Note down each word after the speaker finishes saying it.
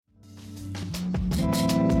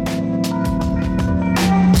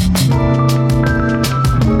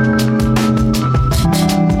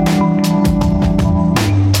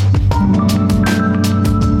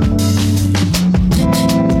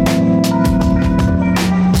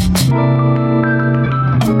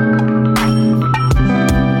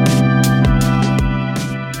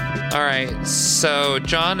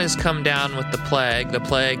John has come down with the plague. The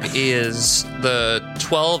plague is the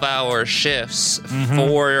 12-hour shifts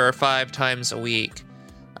 4 or 5 times a week.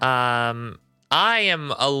 I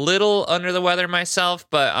am a little under the weather myself,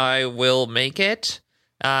 but I will make it.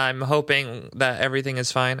 I'm hoping that everything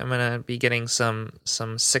is fine. I'm going to be getting some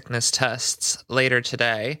sickness tests later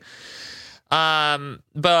today.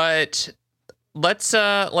 But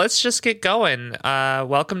let's just get going.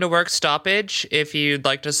 Welcome to Work Stoppage. If you'd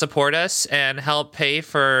like to support us and help pay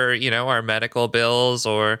for, our medical bills,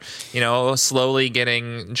 or, slowly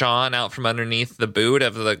getting John out from underneath the boot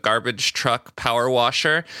of the garbage truck power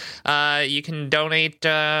washer, you can donate,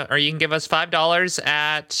 or you can give us $5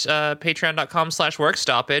 at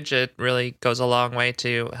patreon.com/workstoppage. It really goes a long way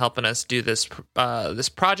to helping us do this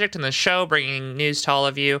project and the show, bringing news to all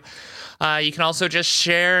of you. You can also just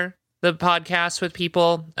share the podcast with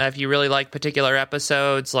people if you really like particular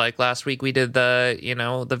episodes. Like last week we did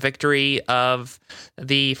the victory of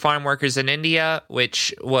the farm workers in India,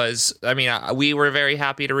 which was, we were very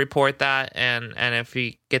happy to report that, and if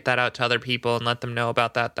we get that out to other people and let them know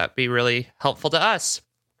about that, that'd be really helpful to us.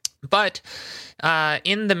 But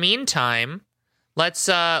in the meantime, let's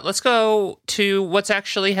go to what's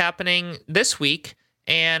actually happening this week,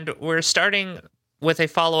 and we're starting with a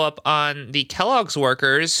follow-up on the Kellogg's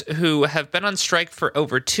workers, who have been on strike for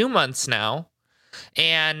over 2 months now.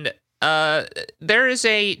 And there is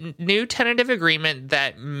a new tentative agreement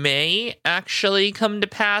that may actually come to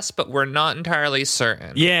pass, but we're not entirely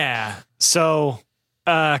certain. Yeah. So,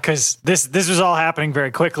 because this was all happening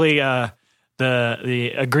very quickly.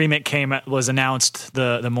 The agreement was announced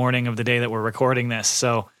the morning of the day that we're recording this.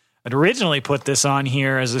 So I'd originally put this on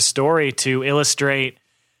here as a story to illustrate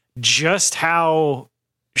just how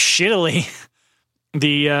shittily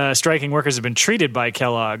the striking workers have been treated by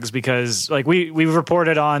Kellogg's, because we've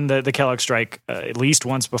reported on the Kellogg strike at least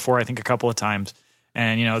once before, I think a couple of times.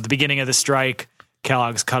 And, at the beginning of the strike,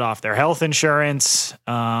 Kellogg's cut off their health insurance.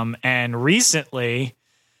 And recently,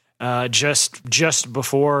 just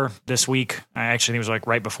before this week, I actually think it was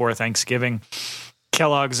right before Thanksgiving,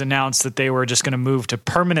 Kellogg's announced that they were just going to move to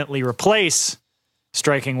permanently replace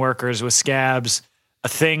striking workers with scabs, a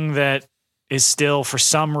thing that is still, for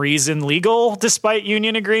some reason, legal despite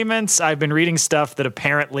union agreements. I've been reading stuff that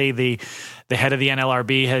apparently the head of the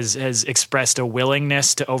NLRB has expressed a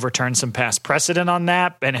willingness to overturn some past precedent on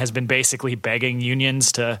that, and has been basically begging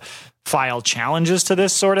unions to file challenges to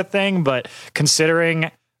this sort of thing. But considering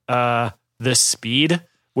the speed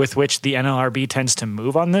with which the NLRB tends to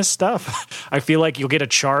move on this stuff, I feel like you'll get a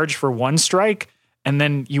charge for one strike, and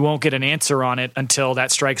then you won't get an answer on it until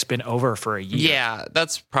that strike's been over for a year. Yeah,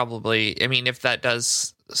 that's probably, if that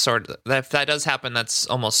does happen, that's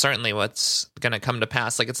almost certainly what's going to come to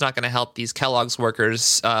pass. It's not going to help these Kellogg's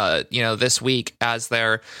workers, this week as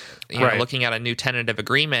they're looking at a new tentative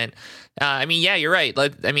agreement. You're right.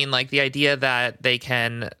 The idea that they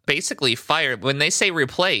can basically fire, when they say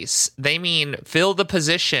replace, they mean fill the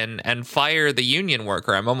position and fire the union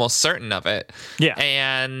worker. I'm almost certain of it. Yeah.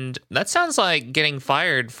 And that sounds like getting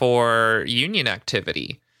fired for union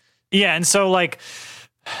activity. Yeah. And so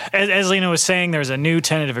as Lena was saying, there's a new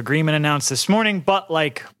tentative agreement announced this morning, but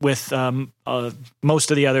with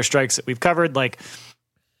most of the other strikes that we've covered,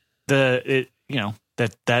 that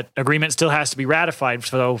agreement still has to be ratified.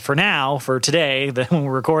 So for today, when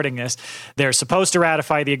we're recording this, they're supposed to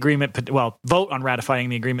ratify the agreement, vote on ratifying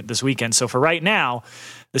the agreement this weekend. So for right now,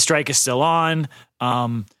 the strike is still on.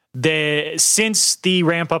 Since the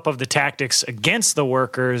ramp up of the tactics against the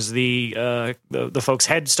workers, the folks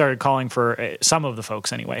had started calling for, some of the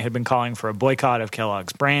folks anyway, had been calling for a boycott of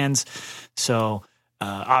Kellogg's brands. So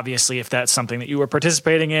obviously, if that's something that you were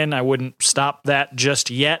participating in, I wouldn't stop that just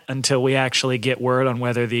yet until we actually get word on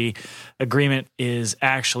whether the agreement is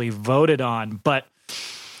actually voted on. But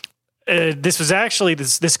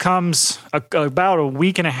this comes about a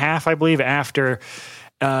week and a half, I believe, after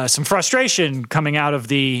some frustration coming out of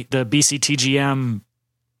the BCTGM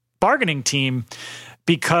bargaining team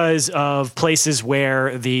because of places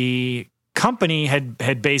where the company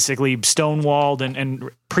had basically stonewalled and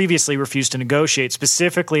previously refused to negotiate,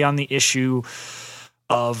 specifically on the issue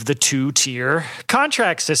of the 2-tier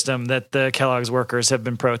contract system that the Kellogg's workers have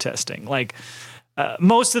been protesting.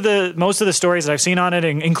 Most of the stories that I've seen on it,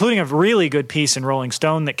 including a really good piece in Rolling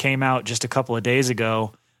Stone that came out just a couple of days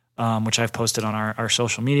ago, which I've posted on our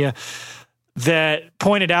social media, that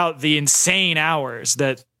pointed out the insane hours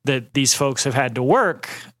that these folks have had to work,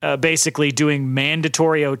 basically doing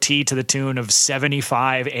mandatory OT to the tune of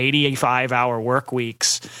 75, 85-hour work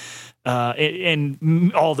weeks.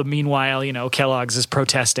 And all the meanwhile, Kellogg's is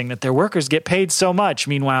protesting that their workers get paid so much,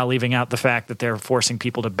 meanwhile leaving out the fact that they're forcing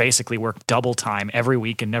people to basically work double time every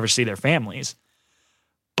week and never see their families.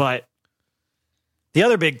 But the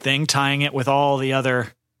other big thing, tying it with all the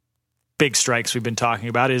other big strikes we've been talking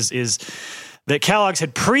about, is that Kellogg's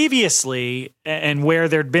had previously, and where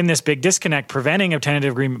there'd been this big disconnect preventing a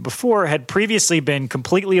tentative agreement before, had previously been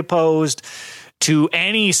completely opposed to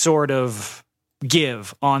any sort of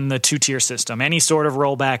give on the two-tier system, any sort of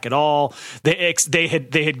rollback at all. They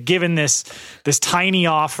had given this tiny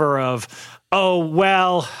offer of, oh,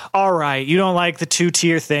 well, all right, you don't like the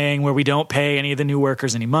two-tier thing where we don't pay any of the new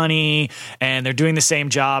workers any money, and they're doing the same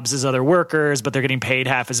jobs as other workers, but they're getting paid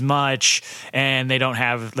half as much, and they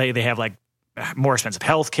have like more expensive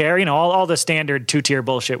health care, all the standard two-tier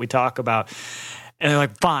bullshit we talk about. And they're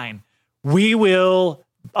like, fine, we will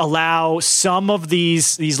allow some of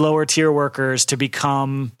these lower tier workers to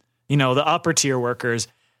become, the upper tier workers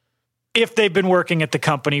if they've been working at the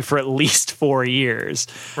company for at least 4 years.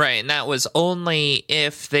 Right. And that was only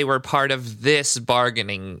if they were part of this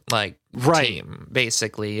bargaining team,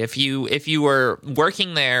 basically. If you were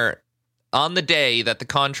working there on the day that the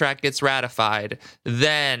contract gets ratified,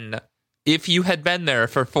 then if you had been there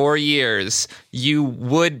for 4 years, you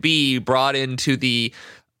would be brought into the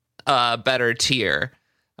better tier.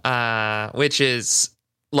 Which is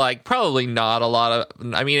probably not a lot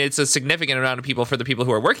of, it's a significant amount of people for the people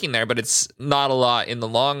who are working there, but it's not a lot in the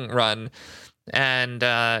long run. And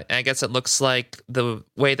I guess it looks like the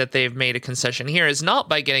way that they've made a concession here is not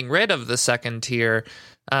by getting rid of the second tier.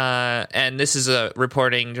 And this is a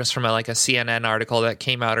reporting just from a CNN article that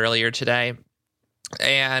came out earlier today.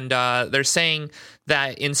 And they're saying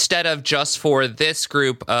that instead of just for this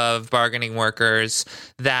group of bargaining workers,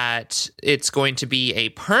 that it's going to be a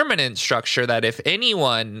permanent structure that if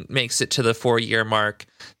anyone makes it to the 4-year mark,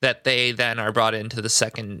 that they then are brought into the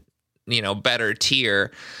second, better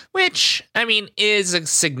tier, which, is a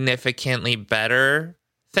significantly better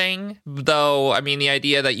thing. Though, the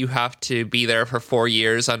idea that you have to be there for 4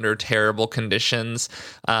 years under terrible conditions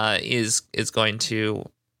is going to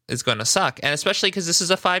suck. And especially because this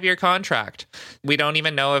is a 5-year contract. We don't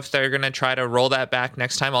even know if they're going to try to roll that back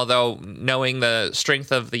next time, although knowing the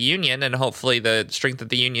strength of the union and hopefully the strength of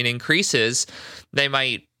the union increases, they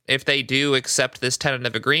might, if they do accept this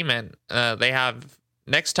tentative agreement, they have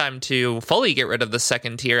next time to fully get rid of the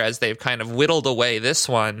second tier as they've kind of whittled away this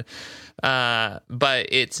one. But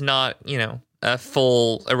it's not, a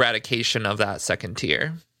full eradication of that second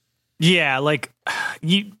tier. Yeah,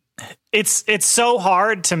 It's so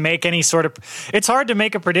hard to make it's hard to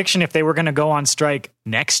make a prediction if they were going to go on strike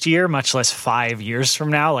next year, much less 5 years from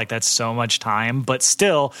now. That's so much time. But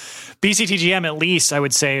still, BCTGM, at least I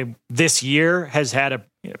would say this year, has had a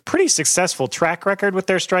pretty successful track record with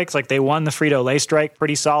their strikes. They won the Frito-Lay strike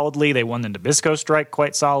pretty solidly. They won the Nabisco strike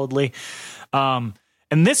quite solidly. And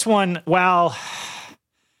this one, look,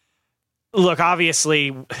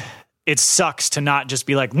 obviously it sucks to not just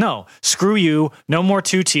be no, screw you, no more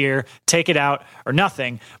two-tier, take it out or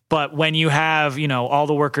nothing. But when you have, all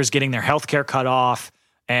the workers getting their health care cut off,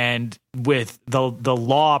 and with the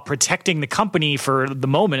law protecting the company for the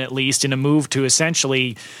moment, at least, in a move to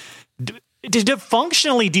essentially to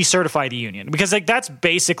functionally decertify the union, because that's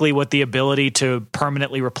basically what the ability to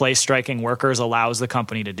permanently replace striking workers allows the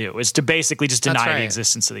company to do, is to basically just deny the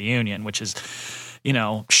existence of the union, which is,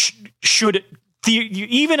 should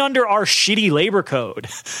even under our shitty labor code,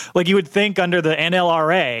 you would think under the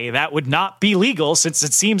NLRA, that would not be legal, since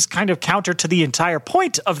it seems kind of counter to the entire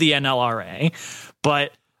point of the NLRA.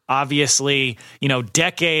 But obviously,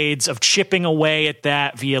 decades of chipping away at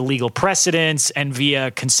that via legal precedents and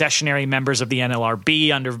via concessionary members of the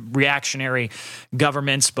NLRB under reactionary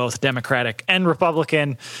governments, both Democratic and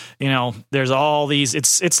Republican. There's all these.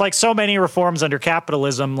 It's like so many reforms under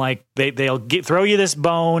capitalism. They'll throw you this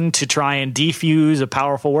bone to try and defuse a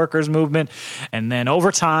powerful workers' movement, and then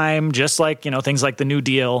over time, just like things like the New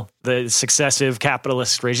Deal, the successive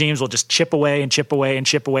capitalist regimes will just chip away and chip away and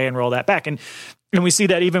chip away and roll that back. And we see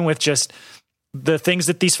that even with just the things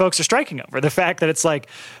that these folks are striking over. The fact that it's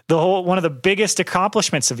one of the biggest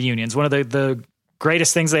accomplishments of unions, one of the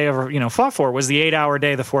greatest things they ever, fought for was the 8-hour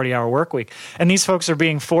day, the 40-hour work week. And these folks are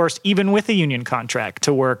being forced, even with a union contract,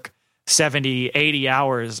 to work 70, 80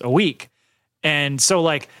 hours a week. And so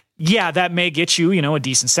yeah, that may get you, a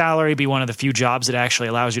decent salary, be one of the few jobs that actually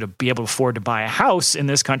allows you to be able to afford to buy a house in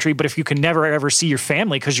this country. But if you can never, ever see your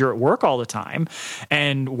family because you're at work all the time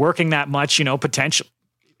and working that much, potential,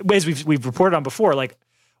 as we've reported on before,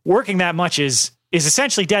 working that much is is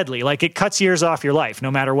essentially deadly. Like it cuts years off your life,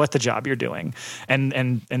 no matter what the job you're doing.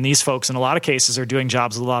 And these folks in a lot of cases are doing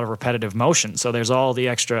jobs with a lot of repetitive motion. So there's all the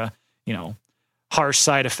extra, harsh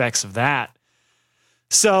side effects of that.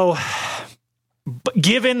 So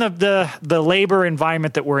given the labor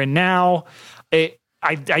environment that we're in now,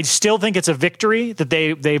 I still think it's a victory that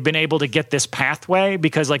they've been able to get this pathway,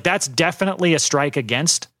 because like that's definitely a strike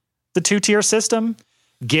against the 2-tier system,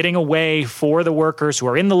 getting a way for the workers who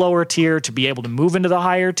are in the lower tier to be able to move into the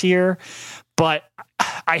higher tier. But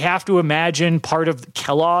I have to imagine part of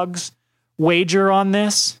Kellogg's wager on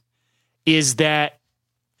this is that,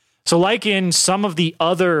 so like in some of the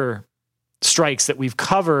other strikes that we've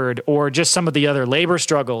covered, or just some of the other labor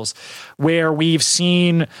struggles where we've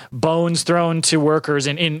seen bones thrown to workers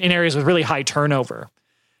in areas with really high turnover,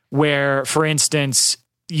 where, for instance,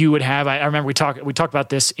 you would have, I remember we talked about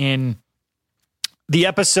this in the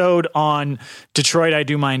episode on Detroit, I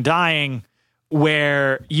Do Mind Dying,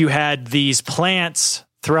 where you had these plants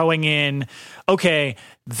throwing in, okay,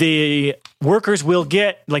 the workers will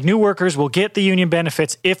get, like new workers will get the union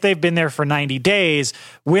benefits if they've been there for 90 days,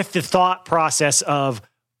 with the thought process of,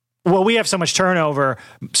 well, we have so much turnover,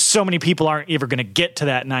 so many people aren't ever going to get to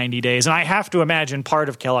that 90 days. And I have to imagine part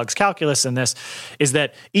of Kellogg's calculus in this is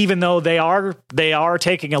that even though they are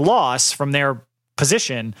taking a loss from their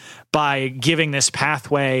position by giving this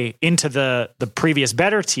pathway into the previous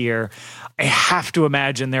better tier, I have to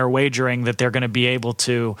imagine they're wagering that they're going to be able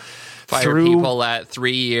to fire people at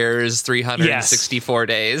 3 years, 364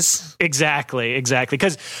 days. Exactly.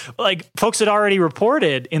 Because like folks had already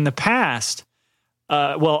reported in the past,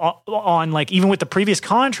 on like even with the previous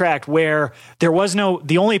contract, where there was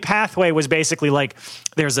the only pathway was basically like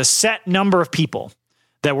there's a set number of people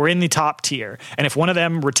that were in the top tier. And if one of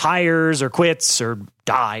them retires or quits or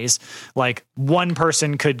dies, like one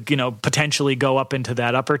person could, potentially go up into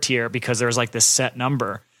that upper tier because there's like this set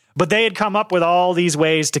number. But they had come up with all these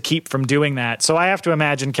ways to keep from doing that. So I have to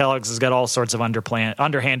imagine Kellogg's has got all sorts of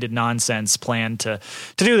underhanded nonsense planned to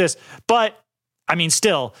do this. But I mean,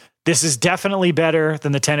 still, this is definitely better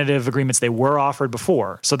than the tentative agreements they were offered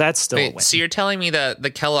before. So that's still a win. So you're telling me that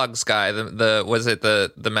the Kellogg's guy, was it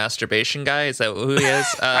the masturbation guy? Is that who he is?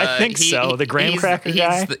 I think so. The graham cracker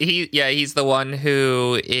guy? He's the one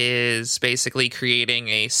who is basically creating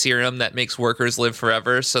a serum that makes workers live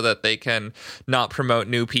forever so that they can not promote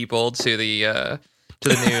new people to the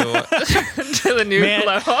new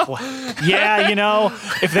level. Yeah,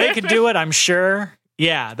 if they could do it, I'm sure.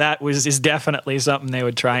 Yeah, that is definitely something they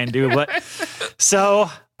would try and do. But so,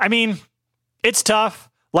 I mean, it's tough.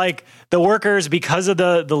 Like the workers, because of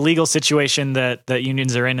the legal situation that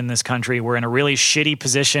unions are in this country, we're in a really shitty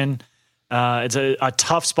position. It's a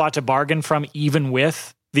tough spot to bargain from, even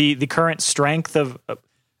with the current strength of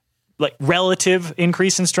like relative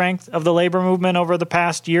increase in strength of the labor movement over the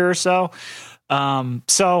past year or so.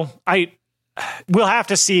 We'll have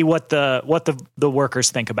to see what the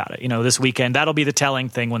workers think about it. This weekend, that'll be the telling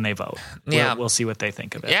thing when they vote. Yeah, we'll see what they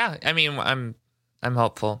think of it. Yeah, I mean, I'm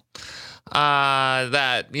hopeful.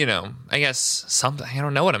 That I guess something. I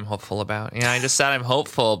don't know what I'm hopeful about. I just said I'm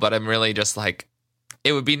hopeful, but I'm really just like,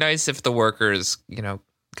 it would be nice if the workers,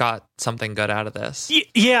 got something good out of this.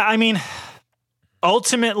 Yeah, I mean,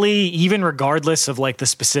 ultimately, even regardless of like the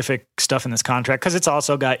specific stuff in this contract, because it's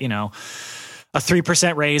also got a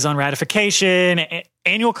 3% raise on ratification,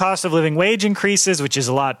 annual cost of living wage increases, which is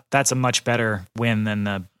a lot. That's a much better win than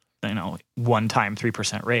the, one-time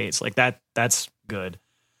 3% raise. Like that's good.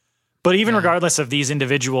 But even regardless of these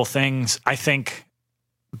individual things, I think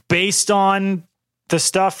based on the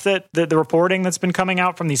stuff that the reporting that's been coming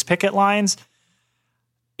out from these picket lines,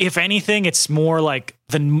 if anything, it's more like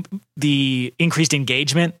the increased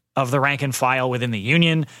engagement of the rank and file within the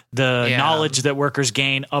union, the knowledge that workers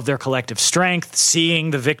gain of their collective strength,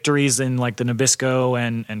 seeing the victories in like the Nabisco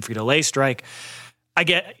and Frito-Lay strike.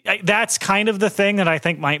 That's kind of the thing that I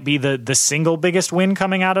think might be the single biggest win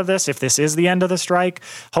coming out of this. If this is the end of the strike,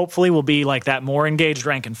 hopefully will be like that more engaged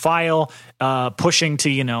rank and file, pushing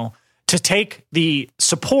to take the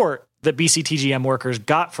support that BCTGM workers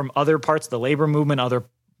got from other parts of the labor movement, other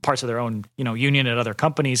parts of their own, union at other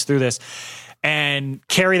companies through this, and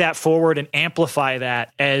carry that forward and amplify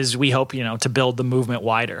that as we hope, to build the movement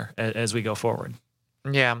wider as we go forward.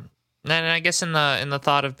 Yeah. And I guess in the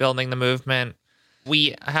thought of building the movement,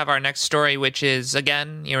 we have our next story, which is,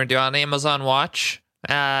 again, we're doing on Amazon Watch.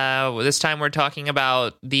 This time we're talking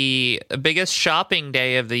about the biggest shopping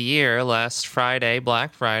day of the year, last Friday,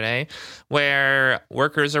 Black Friday, where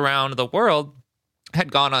workers around the world had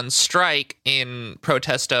gone on strike in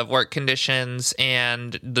protest of work conditions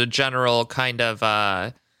and the general kind of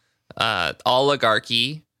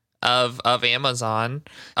oligarchy of Amazon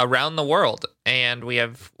around the world. And we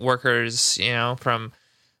have workers, from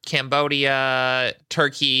Cambodia,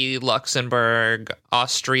 Turkey, Luxembourg,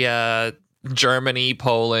 Austria, Germany,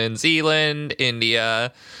 Poland, Zealand,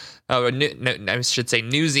 India. I should say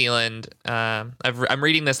New Zealand. I'm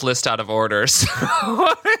reading this list out of order. So.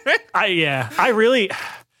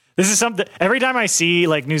 This is something, every time I see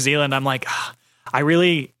like New Zealand, I'm like, I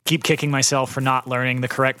really keep kicking myself for not learning the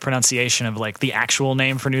correct pronunciation of like the actual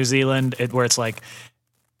name for New Zealand, where it's like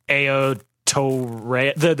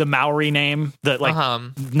Aotearoa, the Maori name,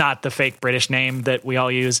 not the fake British name that we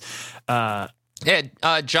all use.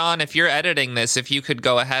 John, if you're editing this, if you could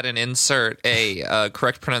go ahead and insert a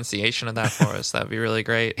correct pronunciation of that for us, that would be really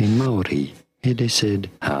great. In Maori, it is said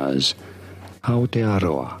as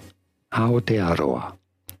Aotearoa, Aotearoa.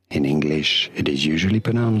 In English, it is usually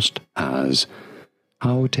pronounced as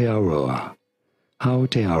Aotearoa,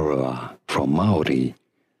 Aotearoa, from Maori,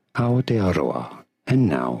 Aotearoa. And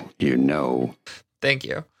now you know. Thank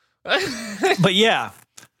you. But yeah,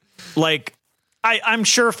 like, I'm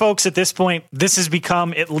sure folks at this point, this has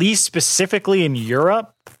become, at least specifically in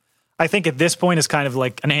Europe, I think at this point is kind of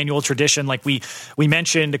like an annual tradition. Like we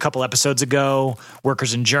mentioned a couple episodes ago,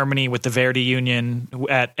 workers in Germany with the Verdi union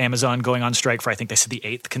at Amazon going on strike for, I think they said the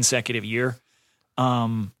 8th consecutive year.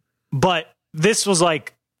 But this was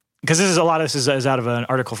like, because a lot of this is out of an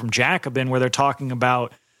article from Jacobin where they're talking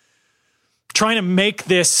about trying to make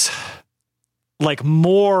this like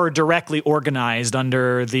more directly organized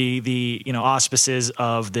under the auspices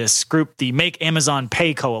of this group, the Make Amazon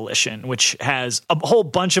Pay Coalition, which has a whole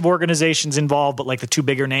bunch of organizations involved, but like the two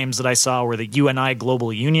bigger names that I saw were the UNI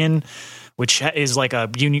Global Union, which is like a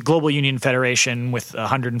global union federation with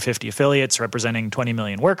 150 affiliates representing 20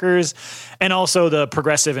 million workers, and also the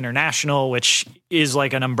Progressive International, which is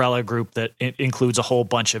like an umbrella group that includes a whole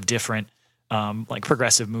bunch of different like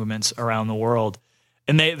progressive movements around the world.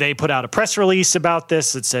 And they put out a press release about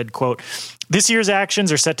this that said, quote, "This year's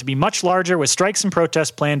actions are set to be much larger, with strikes and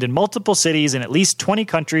protests planned in multiple cities in at least 20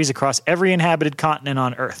 countries across every inhabited continent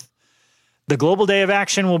on Earth. The Global Day of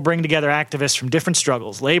Action will bring together activists from different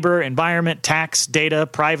struggles: labor, environment, tax, data,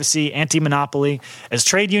 privacy, anti-monopoly, as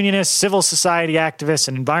trade unionists, civil society activists,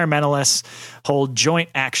 and environmentalists hold joint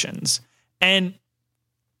actions." And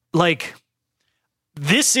like,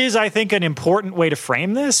 this is, I think, an important way to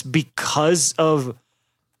frame this because of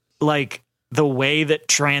like the way that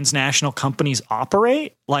transnational companies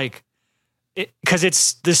operate, like, because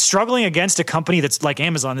it's this struggling against a company that's like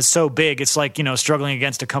Amazon is so big. It's like, struggling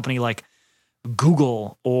against a company like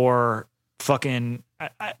Google or fucking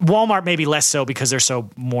Walmart, maybe less so because they're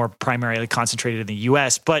so more primarily concentrated in the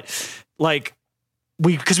US. But like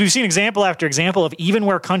because we've seen example after example of even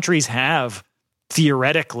where countries have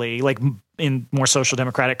theoretically, like in more social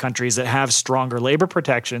democratic countries that have stronger labor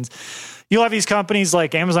protections, you'll have these companies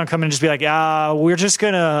like Amazon come in and just be like, we're just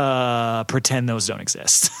going to pretend those don't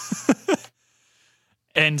exist.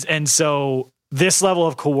 And so this level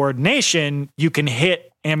of coordination, you can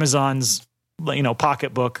hit Amazon's,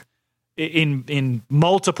 pocketbook in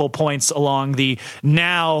multiple points along the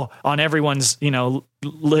now on everyone's,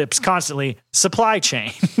 lips constantly supply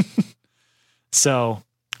chain. So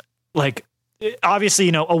like, obviously,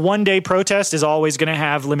 a one-day protest is always going to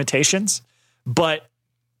have limitations, but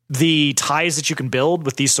the ties that you can build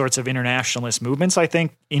with these sorts of internationalist movements, I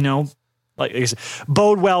think, like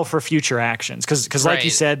bode well for future actions. Because like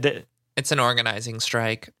you said, that it's an organizing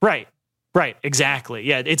strike. Right, exactly.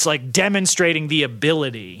 Yeah, it's like demonstrating the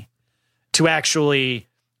ability to actually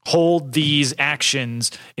hold these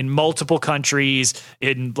actions in multiple countries,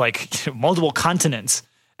 in like multiple continents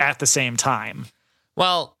at the same time.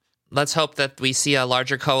 Well, let's hope that we see a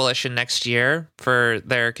larger coalition next year for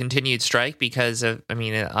their continued strike because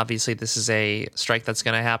obviously this is a strike that's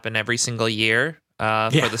going to happen every single year for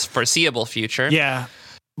the foreseeable future. Yeah.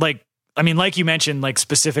 Like you mentioned, like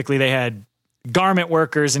specifically they had garment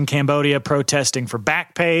workers in Cambodia protesting for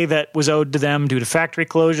back pay that was owed to them due to factory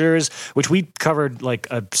closures, which we covered like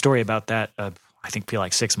a story about that, I think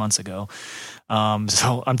like 6 months ago.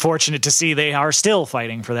 So unfortunate to see they are still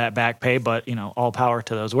fighting for that back pay, but all power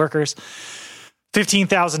to those workers.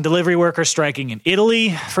 15,000 delivery workers striking in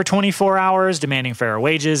Italy for 24 hours, demanding fairer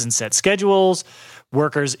wages and set schedules.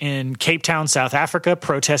 Workers in Cape Town, South Africa,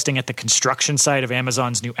 protesting at the construction site of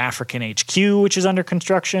Amazon's new African HQ, which is under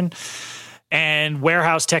construction. And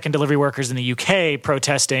warehouse tech and delivery workers in the UK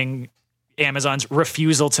protesting Amazon's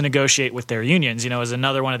refusal to negotiate with their unions, is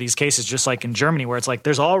another one of these cases, just like in Germany, where it's like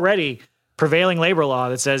there's already prevailing labor law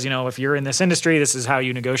that says, if you're in this industry, this is how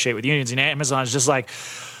you negotiate with unions. And Amazon's just like,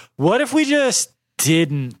 what if we just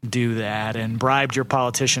didn't do that and bribed your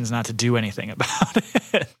politicians not to do anything about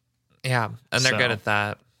it? Yeah, and they're So- good at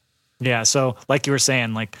that. Yeah, so like you were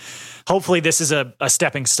saying, like hopefully this is a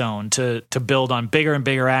stepping stone to build on bigger and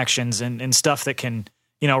bigger actions and stuff that can,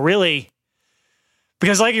 really,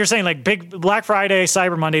 because like you're saying, like big Black Friday,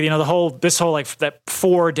 Cyber Monday, this whole like that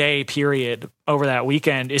 4-day period over that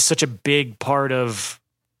weekend is such a big part of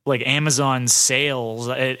like Amazon's sales,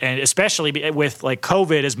 and especially with like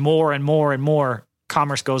COVID, as more and more and more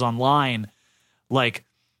commerce goes online, like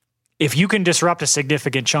if you can disrupt a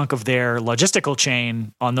significant chunk of their logistical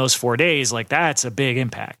chain on those 4 days, like that's a big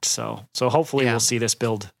impact. So hopefully we'll see this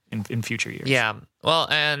build in future years. Yeah. Well,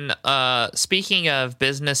 and speaking of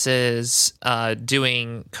businesses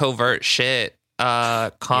doing covert shit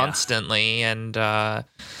constantly, and we're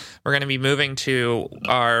going to be moving to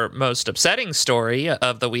our most upsetting story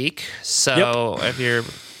of the week. So if you're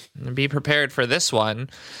be prepared for this one.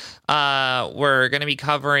 We're going to be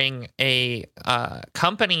covering a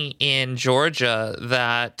company in Georgia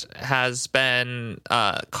that has been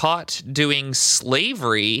caught doing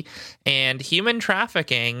slavery and human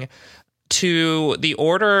trafficking to the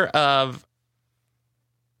order of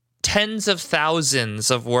tens of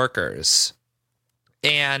thousands of workers.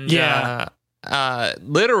 And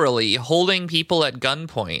literally holding people at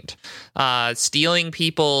gunpoint, stealing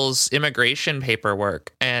people's immigration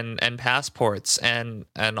paperwork and passports and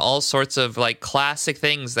all sorts of like classic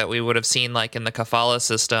things that we would have seen like in the kafala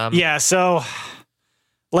system. Yeah, so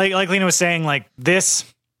like Lena was saying, like this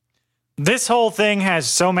whole thing has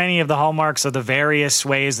so many of the hallmarks of the various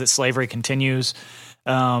ways that slavery continues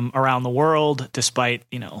around the world, despite,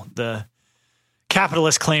 the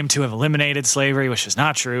capitalists claim to have eliminated slavery, which is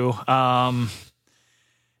not true.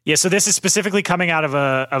 So this is specifically coming out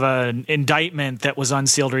of an indictment that was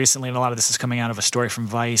unsealed recently, and a lot of this is coming out of a story from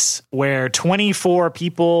Vice, where 24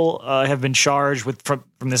 people have been charged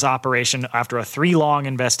from this operation after a 3-long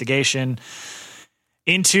investigation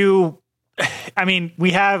into. I mean,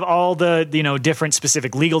 we have all the different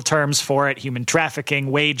specific legal terms for it: human trafficking,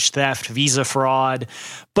 wage theft, visa fraud.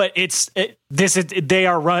 But they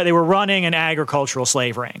were running an agricultural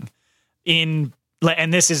slavering and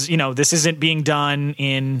this isn't being done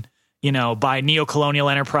by neocolonial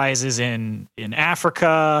enterprises in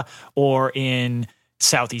Africa or in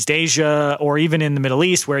Southeast Asia or even in the Middle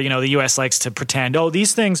East, where the U.S. likes to pretend,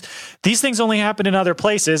 these things only happen in other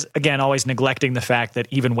places. Again, always neglecting the fact that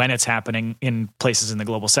even when it's happening in places in the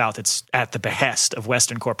global South, it's at the behest of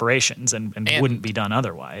Western corporations and wouldn't be done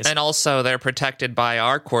otherwise. And also, they're protected by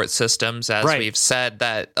our court systems, as we've said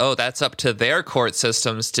that that's up to their court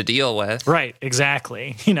systems to deal with. Right,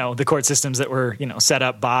 exactly. The court systems that were set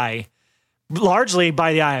up largely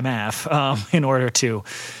by the IMF in order to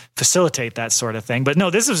facilitate that sort of thing. But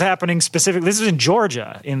no, this was happening specifically. This is in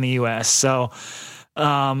Georgia in the U.S. So,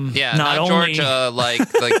 not only Georgia, like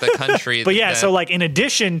the country. But so like in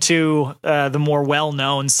addition to the more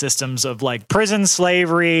well-known systems of like prison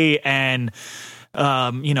slavery and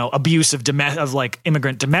abuse of like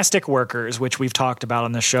immigrant domestic workers, which we've talked about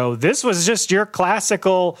on the show, this was just your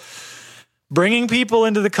classical bringing people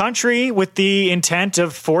into the country with the intent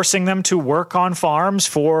of forcing them to work on farms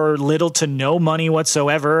for little to no money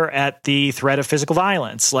whatsoever at the threat of physical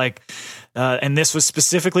violence. And this was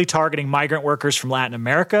specifically targeting migrant workers from Latin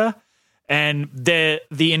America. And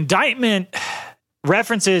the indictment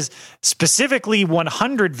references specifically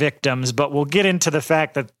 100 victims, but we'll get into the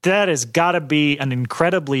fact that has got to be an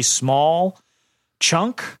incredibly small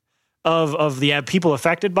chunk of the people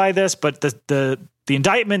affected by this. But the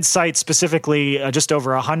indictment cites specifically just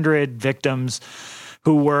over 100 victims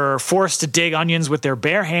who were forced to dig onions with their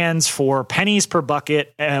bare hands for pennies per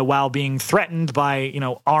bucket while being threatened by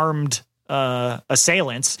armed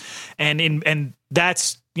assailants, and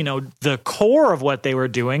that's the core of what they were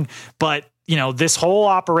doing. But this whole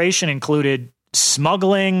operation included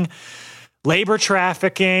smuggling, labor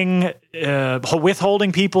trafficking,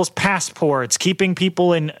 withholding people's passports, keeping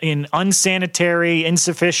people in unsanitary,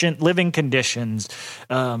 insufficient living conditions,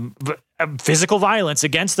 physical violence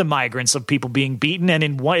against the migrants, of people being beaten, and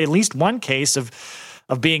in at least one case of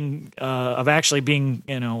actually being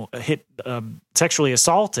hit sexually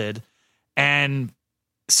assaulted. And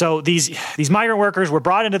so these migrant workers were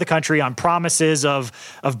brought into the country on promises of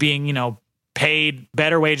being paid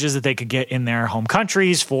better wages that they could get in their home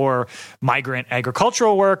countries for migrant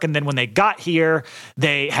agricultural work. And then when they got here,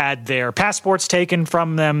 they had their passports taken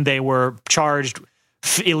from them. They were charged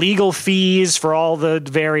illegal fees for all the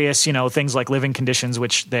various, things like living conditions,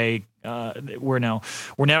 which they were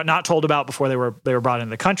not told about before they were brought into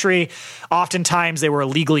the country. Oftentimes they were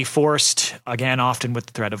illegally forced, again, often with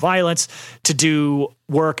the threat of violence, to do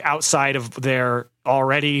work outside of their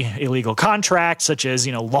already illegal contracts, such as,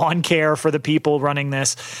 lawn care for the people running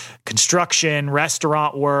this, construction,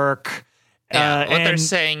 restaurant work. Yeah, what they're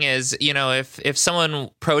saying is, if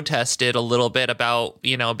someone protested a little bit about,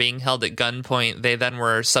 being held at gunpoint, they then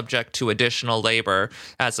were subject to additional labor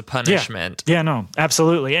as a punishment. Yeah, no,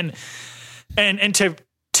 absolutely. And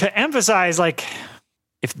to emphasize, like,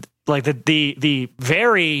 if like the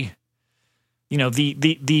very,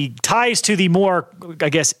 the ties to the more, I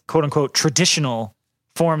guess, quote unquote, traditional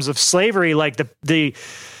forms of slavery, like the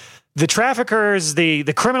traffickers, the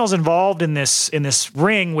criminals involved in this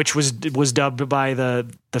ring, which was dubbed by the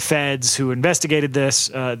feds who investigated this,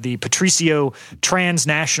 the Patricio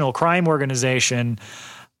Transnational Crime Organization.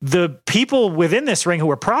 The people within this ring who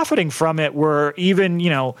were profiting from it were even,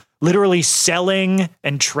 literally selling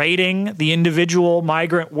and trading the individual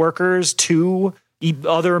migrant workers to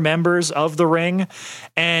other members of the ring.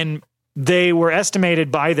 And they were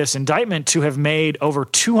estimated by this indictment to have made over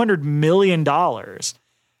 $200 million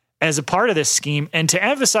as a part of this scheme. And to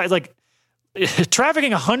emphasize, like,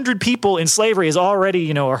 trafficking 100 people in slavery is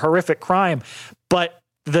already, a horrific crime. But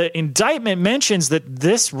the indictment mentions that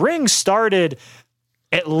this ring started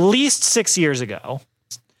at least 6 years ago,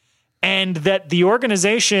 and that the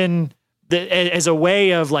organization, as a way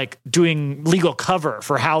of like doing legal cover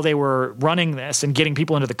for how they were running this and getting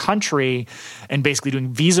people into the country and basically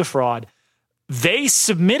doing visa fraud, they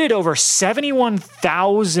submitted over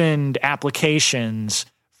 71,000 applications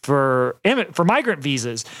for migrant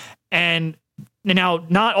visas. And now,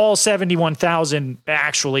 not all 71,000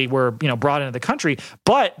 actually were, brought into the country,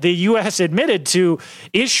 but the U.S. admitted to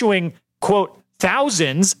issuing, quote,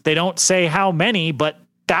 thousands. They don't say how many, but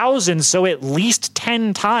thousands, so at least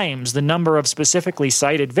 10 times the number of specifically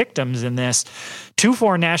cited victims in this, to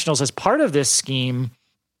foreign nationals as part of this scheme.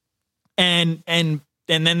 And then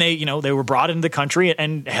they, they were brought into the country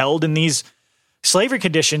and held in these slavery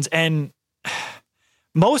conditions. And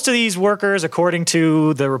most of these workers, according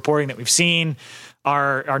to the reporting that we've seen,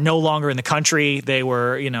 are no longer in the country. They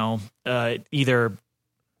were, either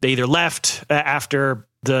left after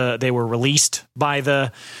they were released by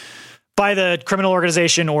the criminal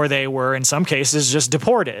organization, or they were in some cases just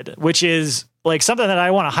deported, which is like something that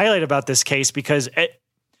I want to highlight about this case, because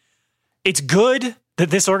it's good that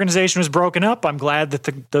this organization was broken up. I'm glad that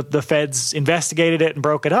the feds investigated it and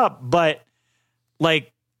broke it up, but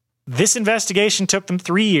like, this investigation took them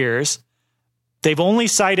 3 years. They've only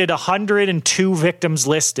cited 102 victims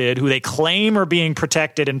listed who they claim are being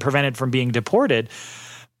protected and prevented from being deported.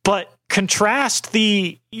 But contrast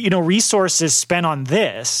the, resources spent on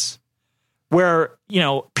this, where,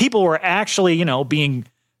 people were actually, being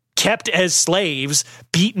kept as slaves,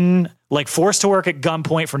 beaten, like forced to work at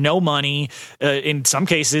gunpoint for no money, in some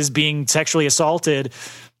cases being sexually assaulted.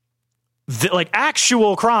 Like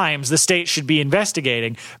actual crimes the state should be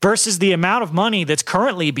investigating, versus the amount of money that's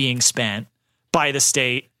currently being spent by the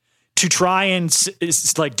state to try and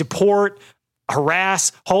like deport,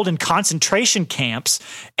 harass, hold in concentration camps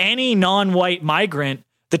any non-white migrant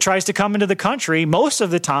that tries to come into the country, most of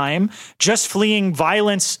the time just fleeing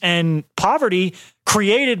violence and poverty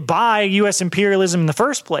created by U.S. imperialism in the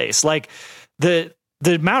first place. Like the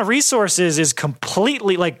amount of resources is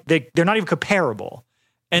completely like they're not even comparable.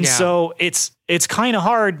 And so it's kind of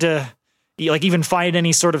hard to like even find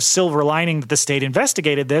any sort of silver lining that the state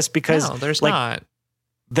investigated this, because there's like, not.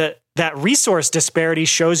 That resource disparity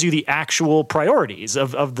shows you the actual priorities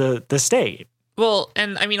of the state. Well,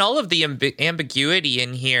 and I mean, all of the ambiguity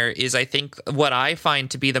in here is, I think, what I find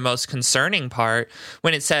to be the most concerning part.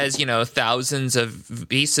 When it says, thousands of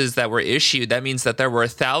visas that were issued, that means that there were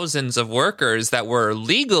thousands of workers that were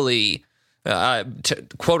legally,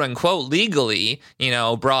 quote unquote, legally,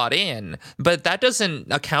 brought in. But that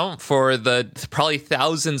doesn't account for the probably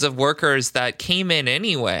thousands of workers that came in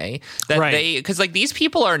anyway. Because like these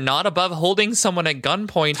people are not above holding someone at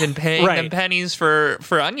gunpoint and paying them pennies for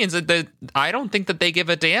onions. I don't think that they give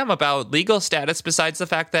a damn about legal status, besides the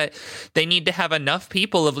fact that they need to have enough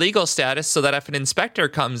people of legal status so that if an inspector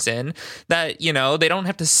comes in, that, they don't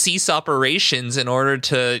have to cease operations in order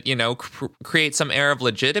to, create some air of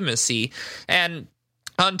legitimacy. And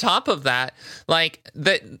on top of that, like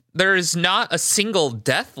there is not a single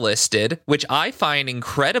death listed, which I find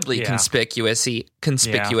incredibly conspicuous.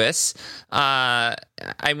 I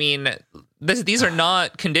mean, these are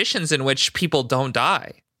not conditions in which people don't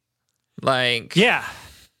die. Like,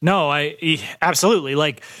 absolutely.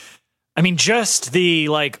 Like, I mean, just the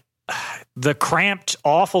cramped,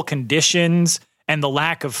 awful conditions and the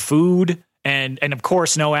lack of food and of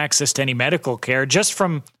course no access to any medical care, just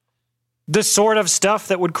from the sort of stuff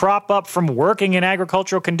that would crop up from working in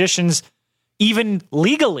agricultural conditions, even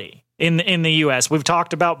legally in the U.S. We've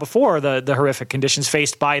talked about before the horrific conditions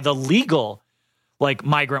faced by the legal like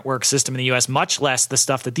migrant work system in the U.S., much less the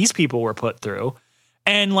stuff that these people were put through.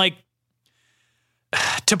 And like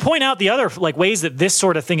to point out the other like ways that this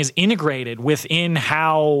sort of thing is integrated within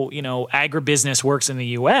how, you know, agribusiness works in the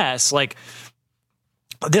U.S. Like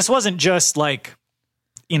this wasn't just like,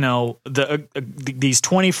 you know, these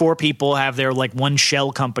 24 people have their like one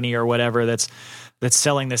shell company or whatever that's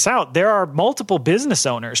selling this out. There are multiple business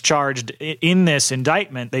owners charged in this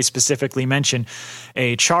indictment. They specifically mention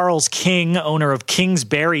a Charles King, owner of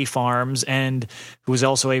Kingsbury Farms, and who was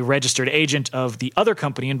also a registered agent of the other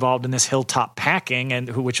company involved in this Hilltop Packing,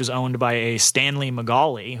 and which was owned by a Stanley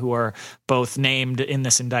Magali, who are both named in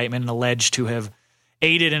this indictment and alleged to have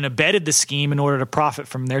aided and abetted the scheme in order to profit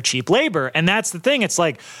from their cheap labor. And that's the thing. It's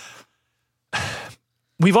like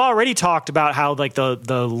we've already talked about how like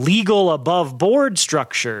the legal above board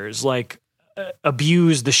structures like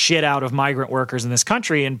abuse the shit out of migrant workers in this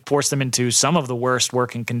country and force them into some of the worst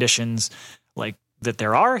working conditions like that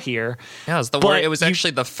there are here. Yeah, it was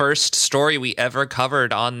actually the first story we ever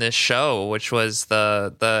covered on this show, which was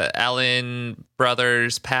the Allen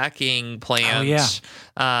Brothers packing plant. Oh, yeah.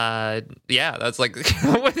 Yeah, that's like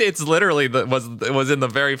it's literally it was in the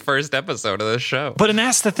very first episode of this show. And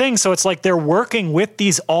that's the thing. So it's like they're working with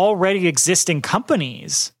these already existing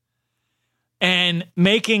companies and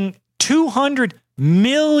making $200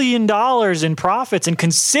 million in profits, and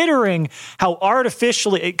considering how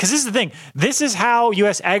artificially, because this is the thing, this is how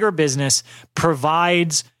U.S. agribusiness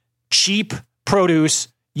provides cheap produce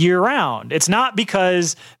year round. It's not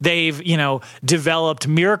because they've, you know, developed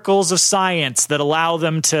miracles of science that allow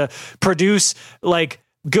them to produce like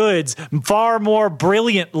goods far more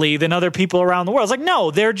brilliantly than other people around the world. It's like,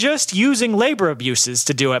 no, they're just using labor abuses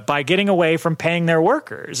to do it by getting away from paying their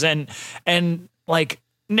workers. And like,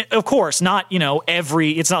 of course, not, you know,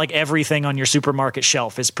 it's not like everything on your supermarket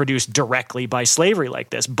shelf is produced directly by slavery like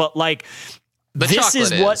this, but like the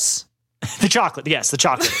chocolate is. The chocolate, yes, the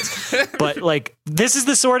chocolate is. But like this is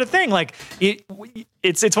the sort of thing, like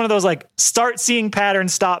it's one of those like start seeing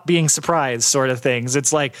patterns, stop being surprised sort of things.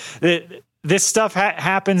 It's like this stuff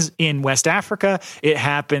happens in West Africa, it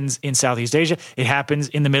happens in Southeast Asia, it happens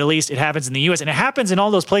in the Middle East, it happens in the US, and it happens in all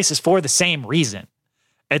those places for the same reason.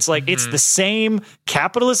 It's like it's the same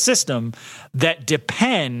capitalist system that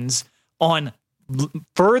depends on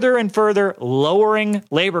further and further lowering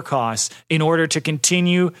labor costs in order to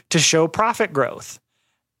continue to show profit growth.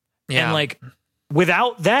 Yeah. And like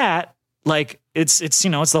without that, like it's you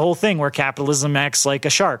know, it's the whole thing where capitalism acts like a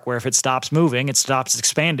shark, where if it stops moving, it stops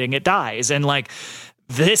expanding, it dies. And like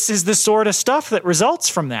this is the sort of stuff that results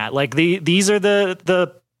from that. Like these are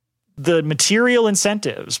the material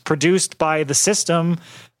incentives produced by the system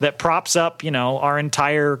that props up, you know, our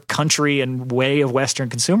entire country and way of Western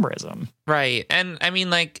consumerism. Right. And I mean,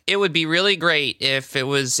 like, it would be really great if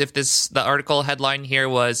the article headline here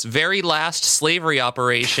was very last slavery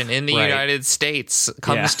operation in the United States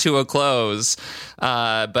comes to a close.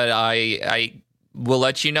 But I will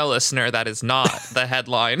let you know, listener, that is not the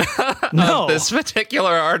headline of this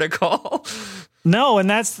particular article. No. And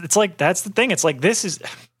that's the thing. It's like, this is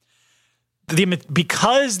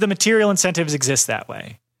because the material incentives exist that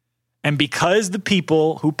way. And because the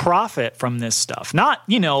people who profit from this stuff, not,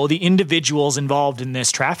 you know, the individuals involved in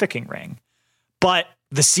this trafficking ring, but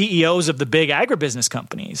the CEOs of the big agribusiness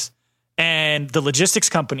companies and the logistics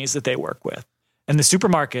companies that they work with and the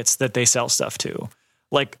supermarkets that they sell stuff to,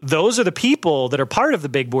 like those are the people that are part of the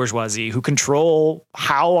big bourgeoisie who control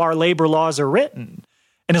how our labor laws are written.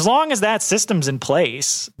 And as long as that system's in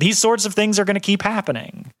place, these sorts of things are going to keep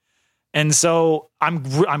happening. And so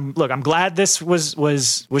I'm glad this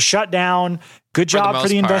was shut down. Good job for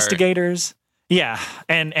the investigators. Yeah.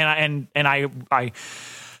 And I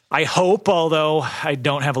hope, although I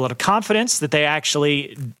don't have a lot of confidence, that they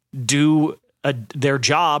actually do their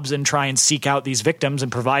jobs and try and seek out these victims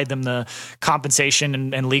and provide them the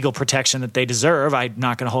compensation and legal protection that they deserve. I'm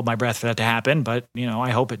not going to hold my breath for that to happen, but you know, I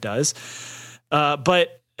hope it does.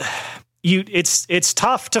 It's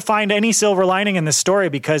tough to find any silver lining in this story,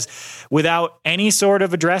 because without any sort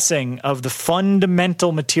of addressing of the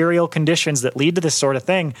fundamental material conditions that lead to this sort of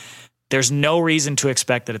thing, there's no reason to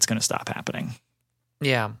expect that it's going to stop happening.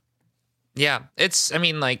 Yeah. Yeah.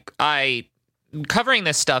 Covering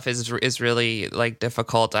this stuff is really like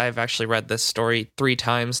difficult. I've actually read this story 3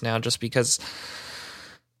 times now just because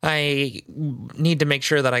I need to make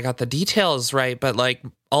sure that I got the details right. But like,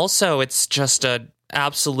 also it's just a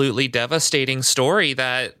absolutely devastating story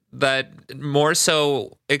that that more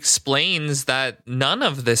so explains that none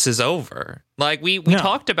of this is over. Like we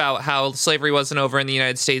talked about how slavery wasn't over in the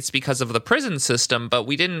United States because of the prison system, but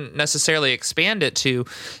we didn't necessarily expand it to,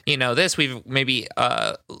 this. We've maybe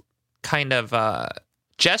kind of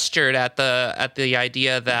gestured at the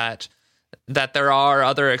idea that there are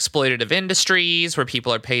other exploitative industries where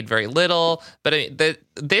people are paid very little, but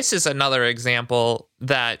this is another example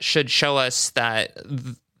that should show us that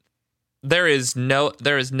there is no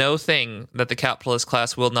thing that the capitalist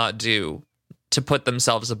class will not do to put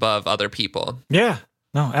themselves above other people. Yeah,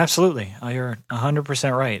 no, absolutely. You're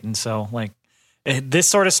 100% right. And so this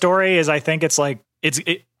sort of story is, I think it's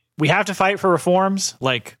we have to fight for reforms.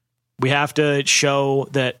 Like, we have to show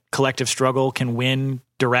that collective struggle can win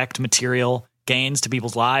direct material gains to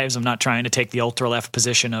people's lives. I'm not trying to take the ultra left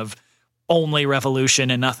position of only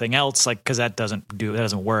revolution and nothing else, because that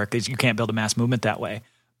doesn't work. You can't build a mass movement that way.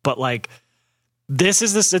 But this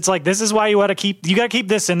is why you got to keep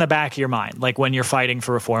this in the back of your mind. Like, when you're fighting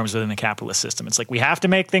for reforms within the capitalist system, it's like, we have to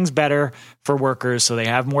make things better for workers so they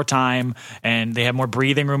have more time and they have more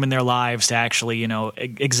breathing room in their lives to actually,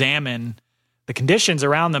 examine the conditions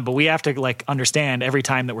around them. But we have to understand every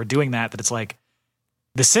time that we're doing that it's like,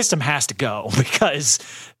 the system has to go, because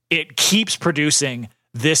it keeps producing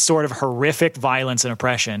this sort of horrific violence and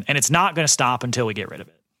oppression, and it's not going to stop until we get rid of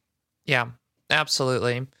it. Yeah,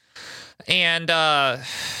 absolutely. And,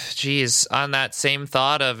 on that same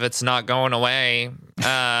thought of it's not going away,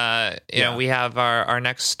 we have our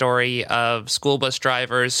next story of school bus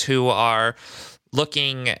drivers who are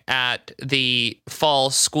looking at the fall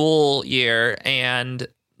school year and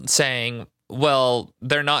saying, well,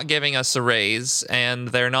 they're not giving us a raise and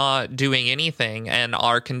they're not doing anything, and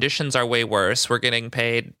our conditions are way worse. We're getting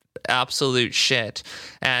paid absolute shit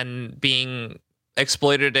and being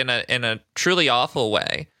exploited in a truly awful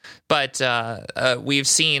way. But we've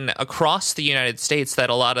seen across the United States that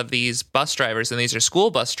a lot of these bus drivers, and these are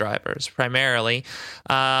school bus drivers primarily,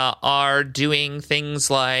 are doing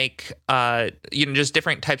things like just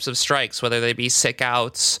different types of strikes, whether they be sick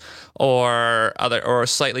outs or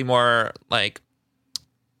slightly more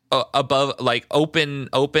above,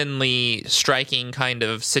 openly striking kind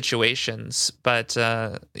of situations. But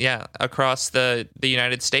across the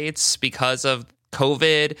United States, because of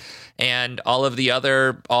COVID and all of the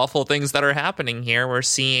other awful things that are happening here, we're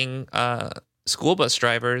seeing school bus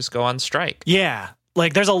drivers go on strike. Yeah.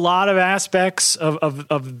 There's a lot of aspects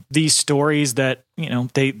of these stories that,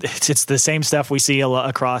 it's the same stuff we see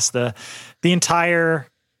across the entire,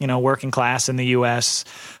 working class in the U.S.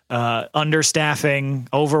 Understaffing,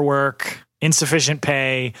 overwork, insufficient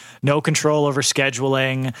pay, no control over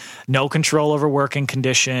scheduling, no control over working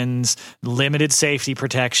conditions, limited safety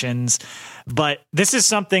protections. But this is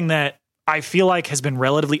something that I feel like has been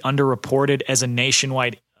relatively underreported as a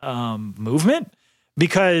nationwide movement,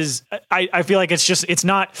 because I feel like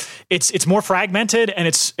it's more fragmented, and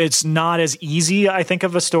it's not as easy, I think,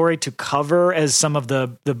 of a story to cover as some of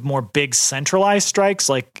the more big centralized strikes,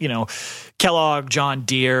 like, Kellogg, John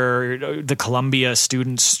Deere, the Columbia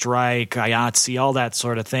student strike, IATSE, all that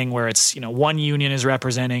sort of thing, where it's, one union is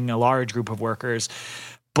representing a large group of workers.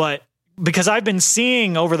 But because I've been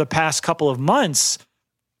seeing over the past couple of months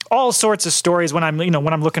all sorts of stories, when I'm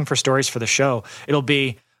looking for stories for the show, it'll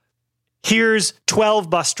be, here's 12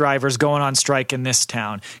 bus drivers going on strike in this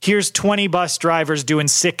town. Here's 20 bus drivers doing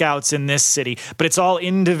sick outs in this city. But it's all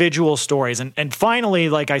individual stories. And finally,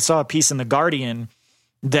 I saw a piece in The Guardian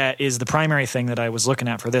that is the primary thing that I was looking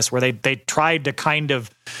at for this, where they tried to kind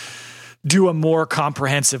of do a more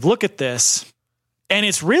comprehensive look at this. And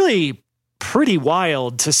it's really pretty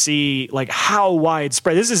wild to see how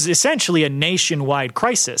widespread. This is essentially a nationwide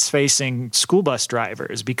crisis facing school bus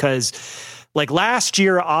drivers, because last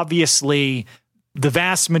year, obviously, the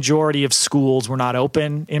vast majority of schools were not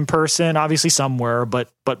open in person. Obviously, some were,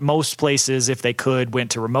 but most places, if they could,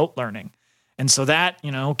 went to remote learning. And so that,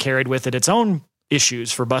 carried with it its own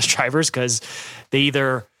issues for bus drivers, because they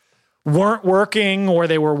either weren't working or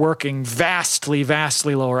they were working vastly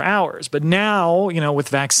lower hours. But now, with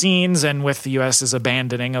vaccines and with the U.S.'s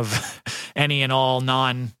abandoning of any and all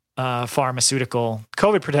non-pharmaceutical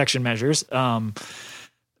COVID protection measures,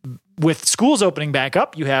 with schools opening back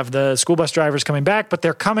up, you have the school bus drivers coming back, but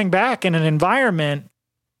they're coming back in an environment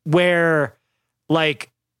where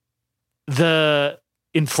the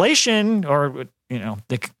inflation, or, I'm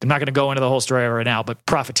not going to go into the whole story right now, but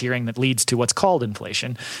profiteering that leads to what's called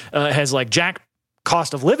inflation has jacked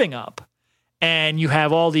cost of living up. And you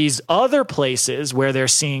have all these other places where they're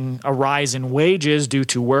seeing a rise in wages due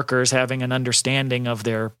to workers having an understanding of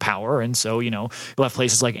their power. And so, you'll have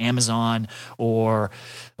places like Amazon or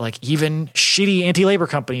like even shitty anti-labor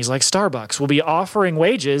companies like Starbucks will be offering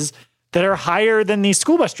wages that are higher than these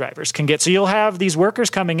school bus drivers can get. So you'll have these workers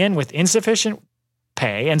coming in with insufficient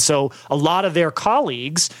pay. And so a lot of their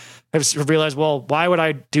colleagues have realized, well, why would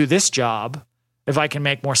I do this job if I can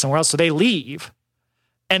make more somewhere else? So they leave.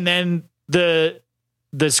 And then the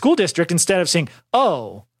school district, instead of saying,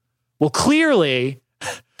 oh, well, clearly,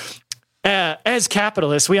 as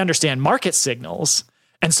capitalists, we understand market signals.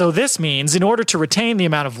 And so this means in order to retain the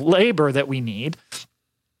amount of labor that we need,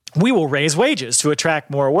 we will raise wages to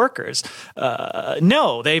attract more workers.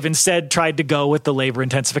 No, they've instead tried to go with the labor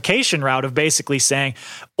intensification route of basically saying,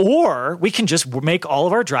 or we can just make all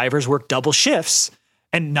of our drivers work double shifts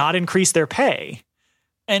and not increase their pay.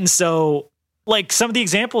 And so, like, some of the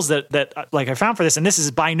examples that I found for this, and this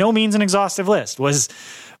is by no means an exhaustive list, was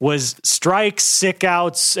strikes, sick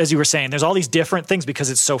outs, as you were saying. There's all these different things because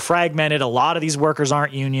it's so fragmented. A lot of these workers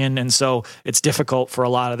aren't union, and so it's difficult for a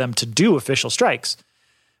lot of them to do official strikes.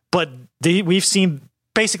 But we've seen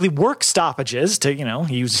basically work stoppages, to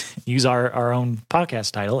use our own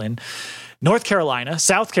podcast title, in North Carolina,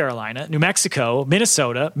 South Carolina, New Mexico,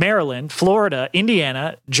 Minnesota, Maryland, Florida,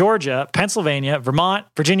 Indiana, Georgia, Pennsylvania, Vermont,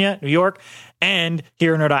 Virginia, New York, and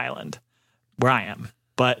here in Rhode Island, where I am.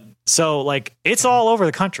 But so, like, it's all over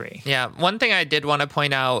the country. Yeah. One thing I did want to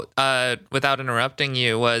point out, without interrupting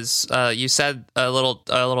you, was you said a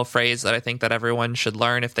little phrase that I think that everyone should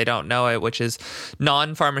learn if they don't know it, which is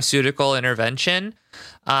non-pharmaceutical intervention.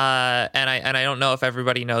 And I don't know if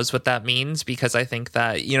everybody knows what that means, because I think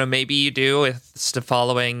that, maybe you do if it's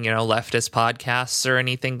following, leftist podcasts or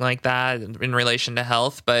anything like that in relation to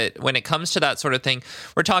health. But when it comes to that sort of thing,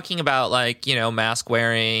 we're talking about mask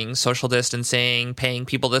wearing, social distancing, paying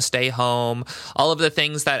people to stay home, all of the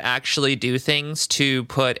things that actually do things to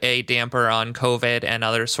put a damper on COVID and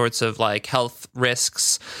other sorts of health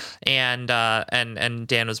risks. And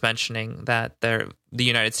Dan was mentioning that the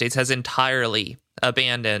United States has entirely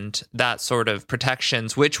abandoned that sort of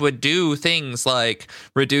protections, which would do things like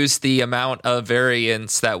reduce the amount of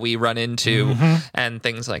variants that we run into and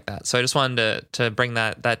things like that. So I just wanted to bring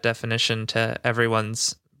that definition to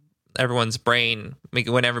everyone's brain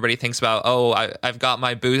when everybody thinks about, I've got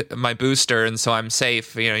my booster and so I'm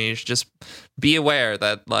safe. You should just be aware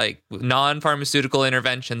that non-pharmaceutical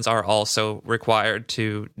interventions are also required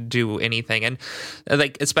to do anything. And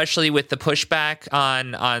especially with the pushback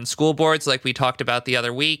on school boards, like we talked about the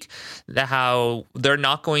other week, how they're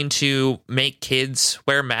not going to make kids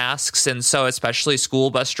wear masks. And so especially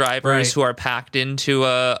school bus drivers who are packed into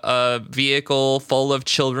a vehicle full of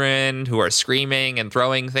children who are screaming and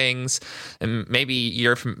throwing things. And maybe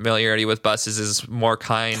your familiarity with buses is more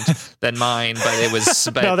kind than mine, but it was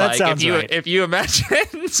no, that sounds right. If you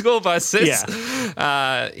imagine school buses, these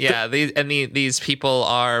people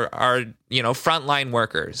are frontline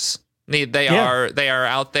workers. They are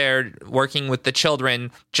out there working with the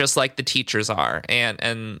children just like the teachers are,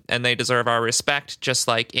 and they deserve our respect just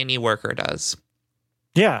like any worker does.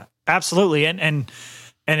 Yeah, absolutely. And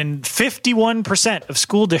in 51% of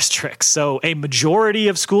school districts, so a majority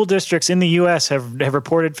of school districts in the U.S. have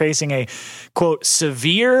reported facing a, quote,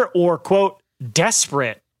 severe or, quote,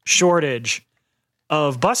 desperate shortage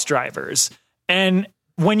of bus drivers. And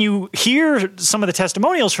when you hear some of the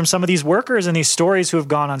testimonials from some of these workers and these stories who have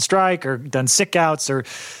gone on strike or done sick outs or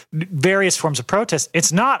various forms of protest,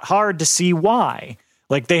 it's not hard to see why.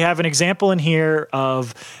 Like, they have an example in here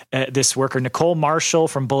of this worker, Nicole Marshall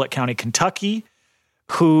from Bullitt County, Kentucky,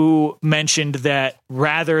 who mentioned that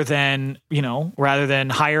rather than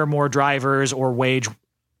hire more drivers or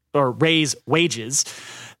raise wages,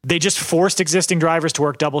 they just forced existing drivers to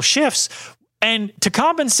work double shifts. And to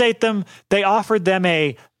compensate them, they offered them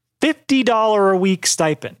a $50 a week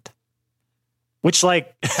stipend. Which, how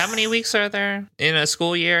many weeks are there in a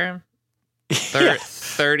school year?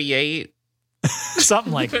 38?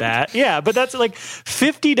 Something like that. Yeah, but that's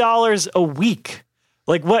 $50 a week.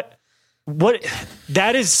 What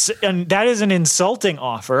that is an insulting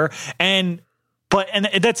offer, and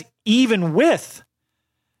that's even with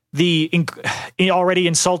the already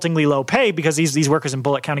insultingly low pay, because these workers in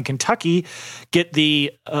Bullitt County, Kentucky, get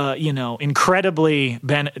the incredibly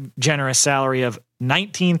generous salary of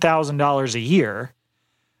 $19,000 a year,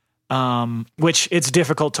 which it's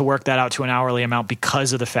difficult to work that out to an hourly amount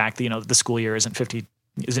because of the fact that the school year isn't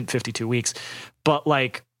 52 weeks, but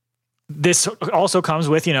this also comes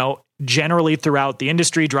with generally throughout the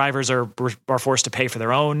industry, drivers are forced to pay for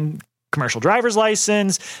their own commercial driver's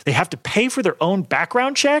license. They have to pay for their own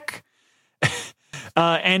background check.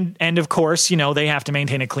 And of course, they have to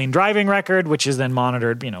maintain a clean driving record, which is then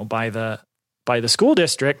monitored, by the school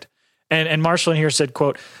district. And Marshall in here said,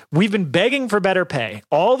 quote, "We've been begging for better pay.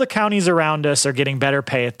 All the counties around us are getting better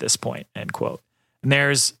pay at this point," end quote. And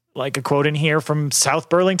there's like a quote in here from South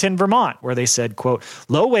Burlington, Vermont, where they said, quote,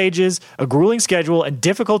 "Low wages, a grueling schedule, and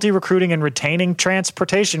difficulty recruiting and retaining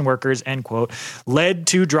transportation workers," end quote, led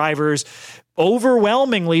to drivers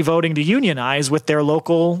overwhelmingly voting to unionize with their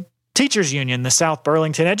local teachers union, the South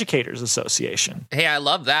Burlington Educators Association. Hey, I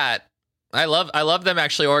love that. I love them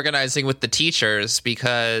actually organizing with the teachers,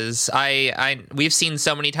 because we've seen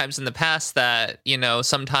so many times in the past that,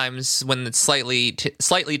 sometimes when it's slightly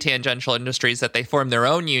tangential industries, that they form their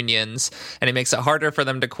own unions, and it makes it harder for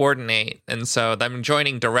them to coordinate. And so them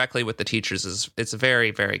joining directly with the teachers it's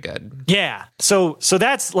very, very good. Yeah. So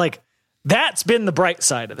that's been the bright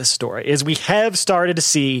side of this story, is we have started to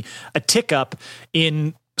see a tick up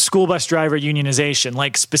in school bus driver unionization.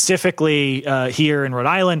 Like specifically here in Rhode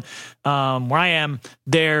Island, where I am,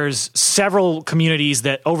 there's several communities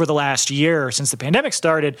that over the last year since the pandemic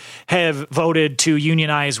started have voted to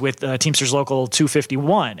unionize with Teamsters Local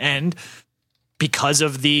 251. And because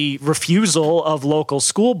of the refusal of local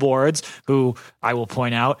school boards, who I will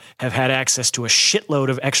point out have had access to a shitload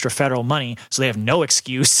of extra federal money, so they have no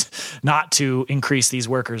excuse not to increase these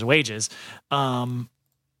workers' wages.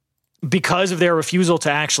 Because of their refusal to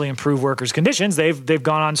actually improve workers' conditions, they've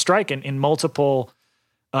gone on strike in multiple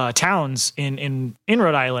towns in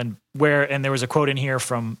Rhode Island. And there was a quote in here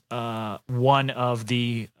from one of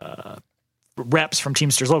the reps from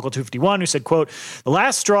Teamsters Local 251 who said, quote, "The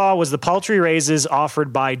last straw was the paltry raises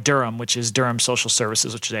offered by Durham," which is Durham Social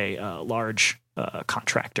Services, which is a large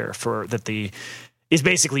contractor is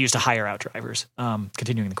basically used to hire out drivers.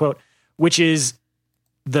 Continuing the quote, "which is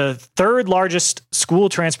the third largest school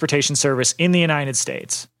transportation service in the United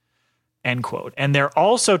States," end quote. And they're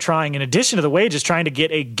also trying, in addition to the wages, trying to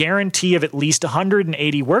get a guarantee of at least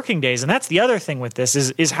 180 working days. And that's the other thing with this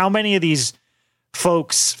is how many of these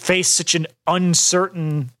folks face such an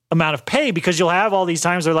uncertain amount of pay, because you'll have all these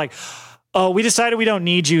times they're like, "Oh, we decided we don't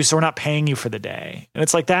need you, so we're not paying you for the day." And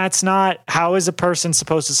it's like, that's not, how is a person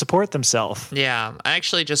supposed to support themselves? Yeah, I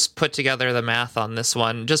actually just put together the math on this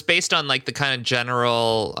one, just based on like the kind of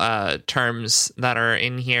general terms that are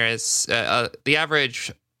in here. Is the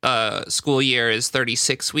average school year is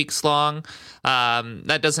 36 weeks long.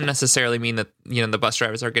 That doesn't necessarily mean that, the bus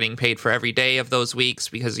drivers are getting paid for every day of those weeks,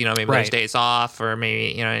 because, maybe Right. there's days off, or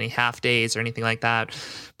maybe, any half days or anything like that.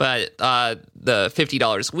 But the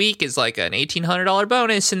 $50 a week is like an $1,800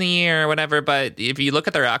 bonus in the year or whatever. But if you look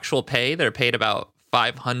at their actual pay, they're paid about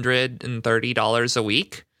 $530 a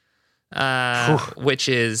week, which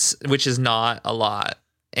is not a lot.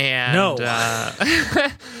 And No.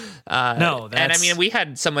 no, and I mean, we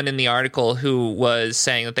had someone in the article who was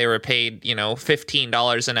saying that they were paid,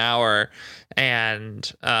 $15 an hour, and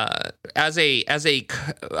as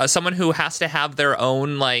someone who has to have their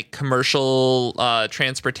own like commercial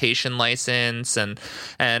transportation license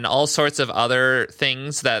and all sorts of other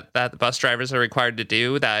things that the bus drivers are required to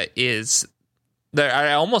do,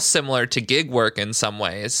 they're almost similar to gig work in some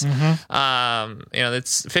ways. Mm-hmm.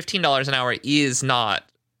 It's $15 an hour is not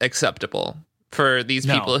acceptable for these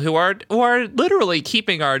people who are literally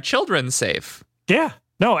keeping our children safe. Yeah,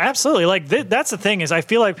 no, absolutely. Like that's the thing, is I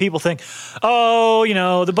feel like people think, oh,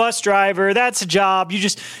 the bus driver, that's a job. You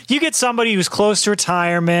get somebody who's close to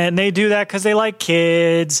retirement, and they do that because they like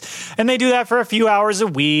kids, and they do that for a few hours a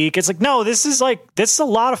week. It's like, no, this is a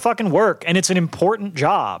lot of fucking work, and it's an important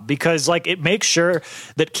job, because like it makes sure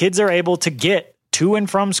that kids are able to get to and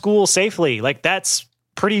from school safely. Like that's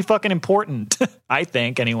pretty fucking important, I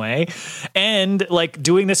think, anyway. And like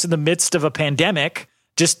doing this in the midst of a pandemic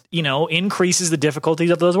just, increases the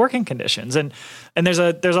difficulties of those working conditions. And there's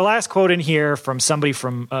a last quote in here from somebody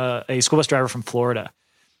from a school bus driver from Florida,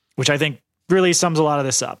 which I think really sums a lot of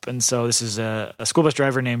this up. And so this is a school bus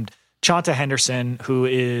driver named Chanta Henderson,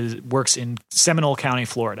 who works in Seminole County,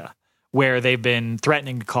 Florida, where they've been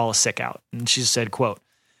threatening to call a sick out. And she said, quote,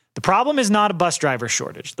 "The problem is not a bus driver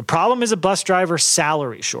shortage. The problem is a bus driver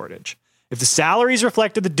salary shortage. If the salaries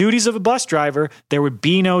reflected the duties of a bus driver, there would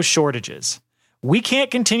be no shortages. We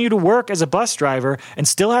can't continue to work as a bus driver and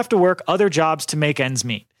still have to work other jobs to make ends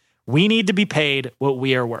meet. We need to be paid what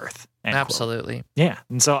we are worth." End quote. Absolutely. Yeah.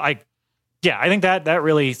 And so I think that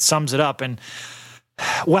really sums it up. And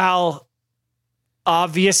while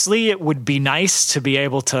obviously it would be nice to be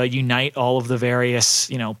able to unite all of the various,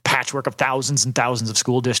 patchwork of thousands and thousands of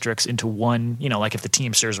school districts into one, like if the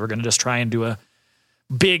Teamsters were going to just try and do a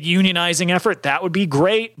big unionizing effort, that would be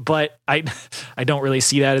great, but I don't really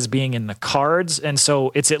see that as being in the cards. And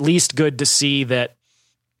so it's at least good to see that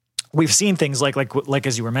we've seen things like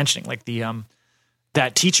as you were mentioning, like the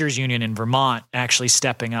that teachers union in Vermont actually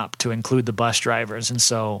stepping up to include the bus drivers. And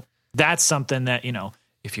so that's something that,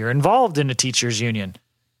 if you're involved in a teachers union,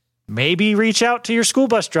 maybe reach out to your school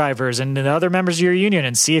bus drivers and the other members of your union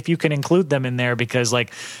and see if you can include them in there, because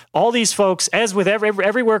like all these folks, as with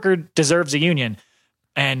every worker deserves a union.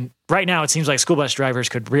 And right now it seems like school bus drivers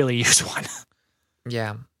could really use one.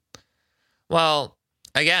 Yeah. Well,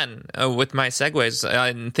 again, with my segues,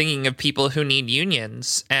 I'm thinking of people who need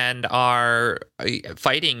unions and are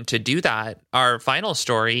fighting to do that. Our final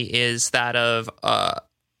story is that of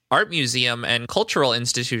art museum and cultural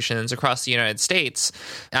institutions across the United States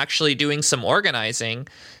actually doing some organizing.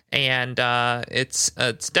 And it's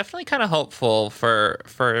definitely kind of hopeful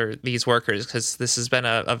for these workers, because this has been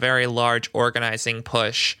a very large organizing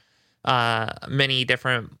push. Many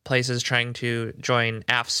different places trying to join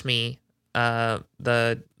AFSCME,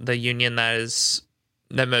 the union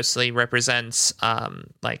that mostly represents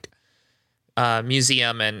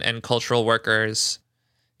museum and cultural workers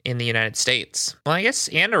in the United States. Well, I guess,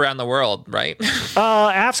 and around the world, right?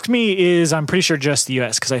 AFSCME is, I'm pretty sure, just the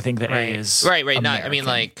U.S., because I think that A is right. American. Not, I mean,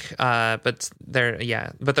 but there,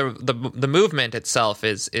 yeah. But the movement itself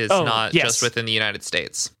is not just within the United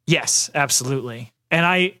States. Yes, absolutely. And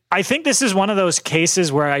I think this is one of those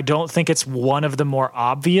cases where I don't think it's one of the more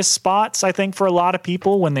obvious spots, I think, for a lot of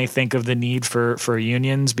people when they think of the need for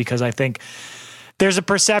unions, because I think there's a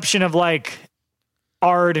perception of like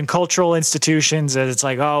art and cultural institutions that it's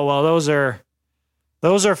like, oh, well, those are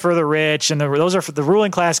for the rich, and those are for the ruling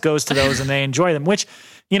class goes to those and they enjoy them, which,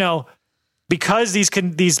 because these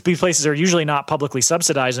places are usually not publicly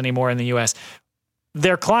subsidized anymore in the US,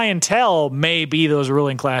 their clientele may be those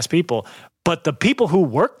ruling class people, but the people who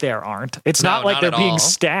work there aren't. It's not like they're being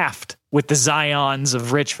staffed with the Zions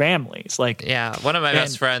of rich families. Like, yeah, one of my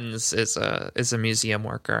best friends is a museum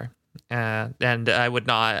worker. And I would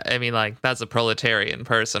not, I mean, like, that's a proletarian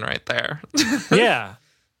person right there. Yeah,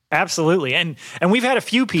 absolutely. And we've had a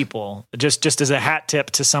few people, just as a hat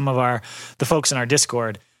tip to some of the folks in our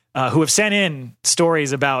Discord, who have sent in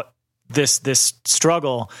stories about this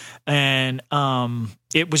struggle. And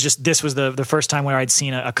this was the first time where I'd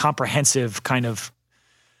seen a comprehensive kind of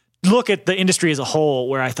look at the industry as a whole,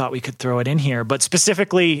 where I thought we could throw it in here. But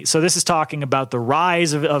specifically, so this is talking about the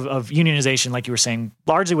rise of unionization, like you were saying,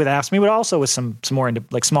 largely with AFSCME, but also with some more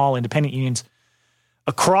small independent unions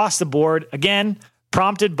across the board. Again,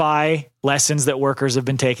 prompted by lessons that workers have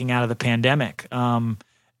been taking out of the pandemic. And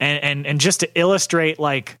just to illustrate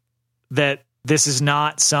like that, this is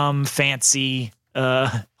not some fancy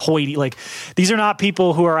hoity, like these are not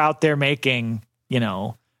people who are out there making,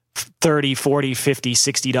 $30, $40, $50,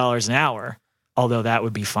 $60 an hour, although that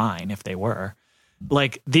would be fine if they were.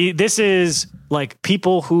 Like this is like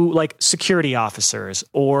people who like security officers,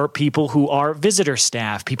 or people who are visitor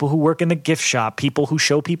staff, people who work in the gift shop, people who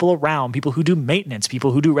show people around, people who do maintenance,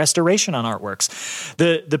 people who do restoration on artworks.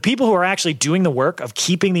 The people who are actually doing the work of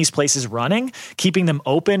keeping these places running, keeping them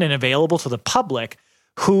open and available to the public,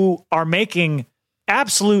 who are making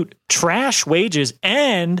absolute trash wages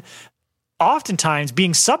and oftentimes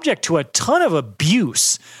being subject to a ton of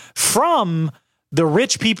abuse from the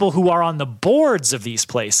rich people who are on the boards of these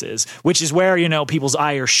places, which is where, people's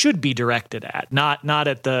ire should be directed at, not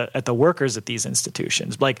at the workers at these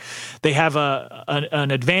institutions. Like they have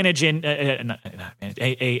an advantage in an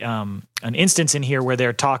instance in here where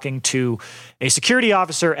they're talking to a security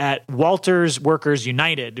officer at Walters Workers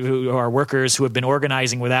United, who are workers who have been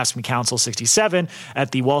organizing with AFSCME Council 67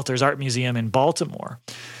 at the Walters Art Museum in Baltimore,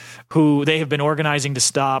 who they have been organizing to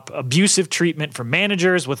stop abusive treatment from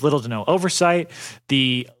managers with little to no oversight,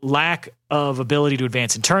 the lack of ability to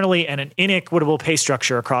advance internally, and an inequitable pay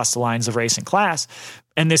structure across the lines of race and class.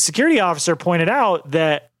 And the security officer pointed out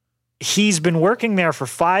that he's been working there for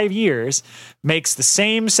 5 years, makes the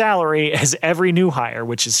same salary as every new hire,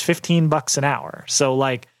 which is $15 an hour. So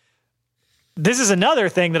like, this is another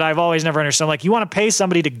thing that I've always never understood. Like, you want to pay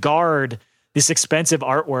somebody to guard this expensive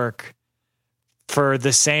artwork for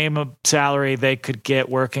the same salary they could get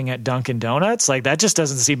working at Dunkin' Donuts? Like, that just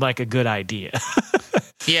doesn't seem like a good idea.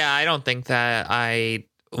 Yeah, I don't think that I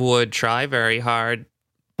would try very hard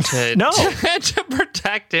to to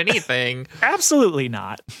protect anything. Absolutely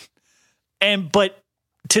not. But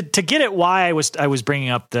to get at why I was bringing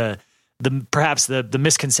up the perhaps the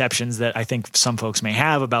misconceptions that I think some folks may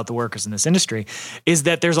have about the workers in this industry is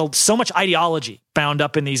that there's so much ideology bound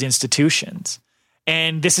up in these institutions.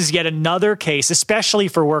 And this is yet another case, especially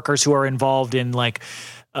for workers who are involved in like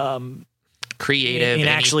creative, in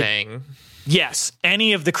anything. Yes,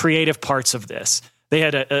 any of the creative parts of this. They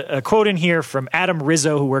had a quote in here from Adam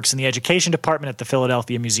Rizzo, who works in the education department at the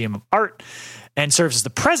Philadelphia Museum of Art and serves as the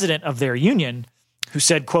president of their union, who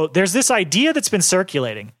said, quote, "There's this idea that's been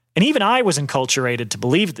circulating, and even I was enculturated to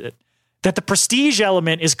believe it, that the prestige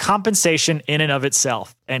element is compensation in and of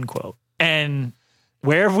itself," end quote. And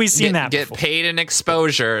where have we seen that get before? paid in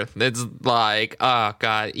exposure? It's like, oh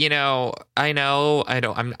God,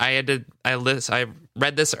 I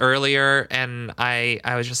read this earlier, and I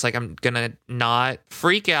was just like, I'm gonna not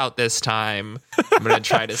freak out this time. I'm gonna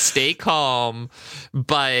try to stay calm,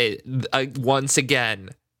 but once again,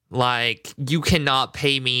 like, you cannot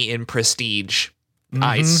pay me in prestige.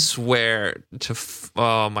 I swear to,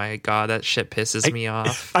 oh my God, that shit pisses me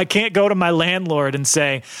off. I can't go to my landlord and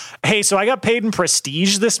say, "Hey, so I got paid in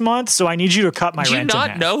prestige this month, so I need you to cut my rent in half." Do you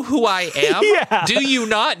not know who I am? Yeah. Do you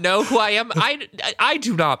not know who I am? I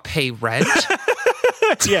do not pay rent.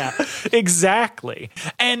 Yeah, exactly.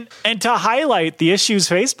 And to highlight the issues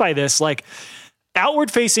faced by this, like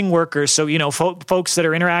outward-facing workers, so, folks that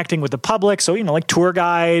are interacting with the public, so, like tour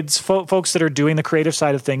guides, folks that are doing the creative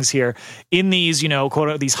side of things here in these,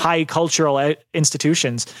 quote, these high cultural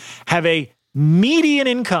institutions, have a median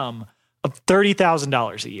income of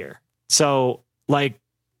 $30,000 a year. So, like,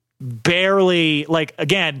 barely, like,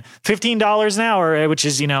 again, $15 an hour, which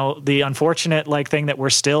is, the unfortunate, like, thing that we're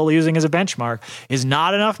still using as a benchmark, is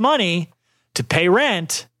not enough money to pay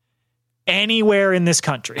rent anywhere in this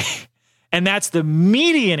country. And that's the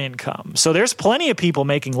median income. So there's plenty of people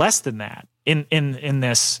making less than that in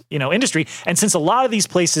this, industry. And since a lot of these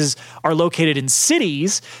places are located in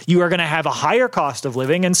cities, you are going to have a higher cost of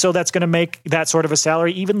living. And so that's going to make that sort of a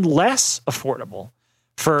salary even less affordable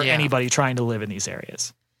for anybody trying to live in these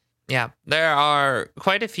areas. Yeah, there are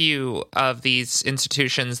quite a few of these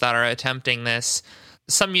institutions that are attempting this.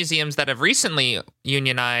 Some museums that have recently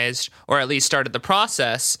unionized, or at least started the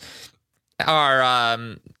process, are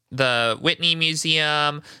the Whitney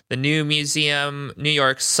Museum, the New Museum, New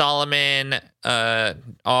York Solomon,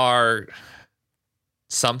 are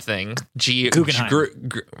something.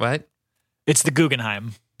 Guggenheim. What? It's the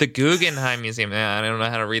Guggenheim. The Guggenheim Museum. Yeah, I don't know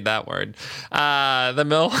how to read that word. The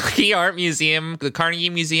Milwaukee Art Museum, the Carnegie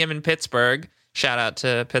Museum in Pittsburgh. Shout out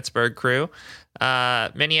to Pittsburgh crew.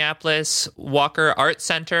 Minneapolis Walker Art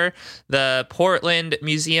Center, the Portland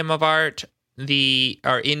Museum of Art,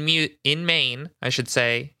 in Maine, I should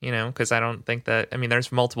say, because I don't think that,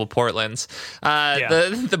 there's multiple Portlands.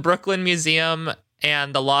 The Brooklyn Museum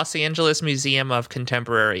and the Los Angeles Museum of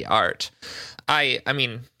Contemporary Art. I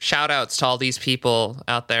mean, shout outs to all these people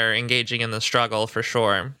out there engaging in the struggle for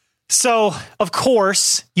sure. So, of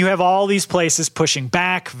course, you have all these places pushing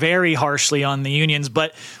back very harshly on the unions.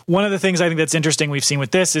 But one of the things I think that's interesting we've seen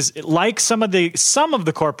with this is, like some of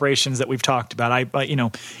the corporations that we've talked about,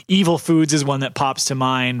 Evil Foods is one that pops to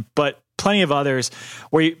mind, but plenty of others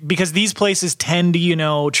because these places tend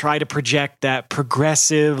to, try to project that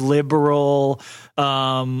progressive, liberal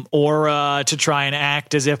aura to try and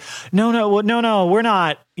act as if, no, we're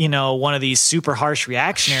not, one of these super harsh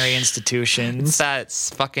reactionary institutions.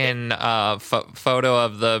 That's fucking photo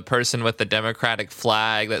of the person with the Democratic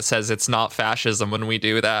flag that says it's not fascism when we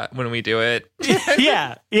do it.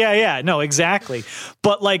 Yeah. No, exactly.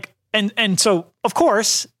 But like, and so, of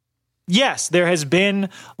course, yes, there has been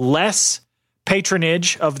less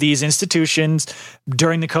patronage of these institutions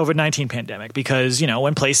during the COVID-19 pandemic because,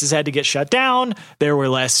 when places had to get shut down, there were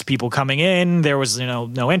less people coming in, there was,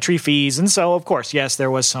 no entry fees. And so, of course, yes,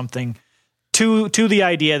 there was something to the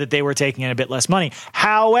idea that they were taking in a bit less money.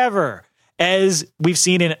 However, as we've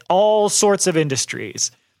seen in all sorts of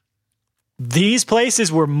industries, these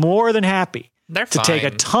places were more than happy to take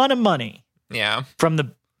a ton of money from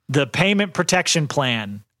the payment protection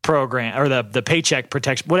plan program or the paycheck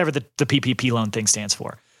protection, whatever the PPP loan thing stands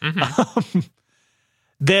for. Mm-hmm.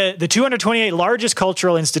 The 228 largest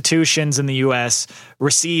cultural institutions in the U.S.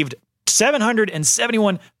 received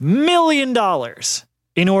 $771 million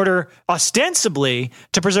in order ostensibly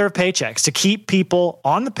to preserve paychecks, to keep people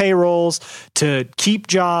on the payrolls, to keep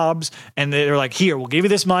jobs. And they're like, here, we'll give you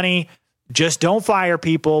this money. Just don't fire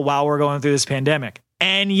people while we're going through this pandemic.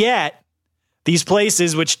 And yet, these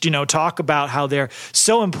places, which, talk about how they're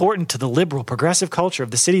so important to the liberal progressive culture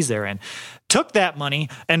of the cities they're in, took that money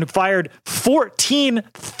and fired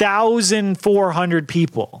 14,400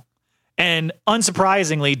 people. And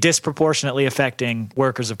unsurprisingly, disproportionately affecting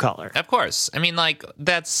workers of color. Of course.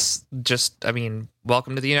 That's just,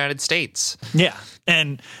 welcome to the United States. Yeah.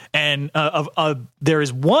 And there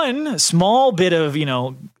is one small bit of,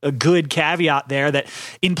 a good caveat there that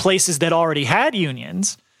in places that already had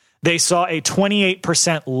unions, they saw a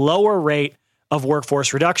 28% lower rate of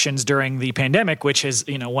workforce reductions during the pandemic, which is,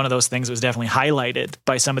 one of those things that was definitely highlighted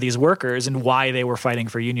by some of these workers and why they were fighting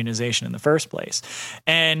for unionization in the first place.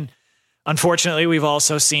 And unfortunately, we've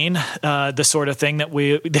also seen the sort of thing that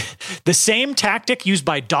the same tactic used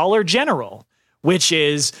by Dollar General, which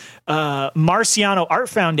is Marciano Art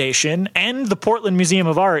Foundation and the Portland Museum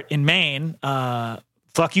of Art in Maine.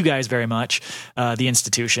 Fuck you guys very much, the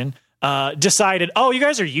institution. Decided, you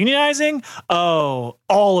guys are unionizing? Oh,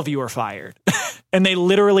 all of you are fired. And they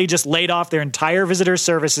literally just laid off their entire visitor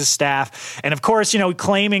services staff. And of course,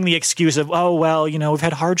 claiming the excuse of, we've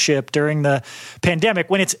had hardship during the pandemic,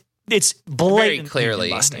 when it's blatant. Very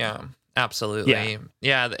clearly. Yeah, absolutely.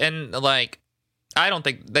 Yeah. And I don't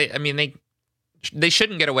think they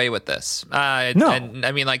shouldn't get away with this. No. And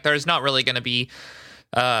there's not really going to be,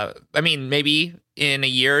 maybe in a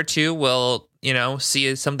year or two, we'll,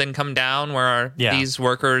 see something come down where these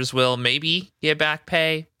workers will maybe get back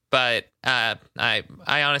pay. But I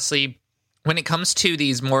honestly, when it comes to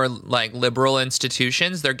these more liberal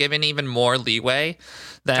institutions, they're given even more leeway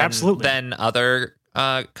than other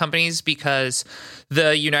companies, because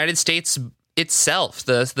the United States itself,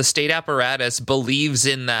 the state apparatus, believes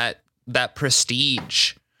in that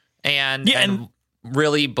prestige and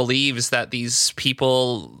really believes that these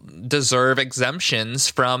people deserve exemptions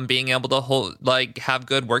from being able to have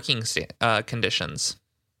good working conditions.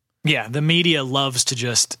 Yeah, the media loves to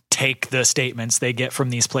just take the statements they get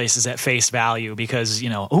from these places at face value because,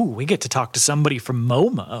 we get to talk to somebody from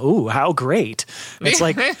MoMA. Ooh, how great. It's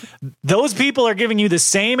like those people are giving you the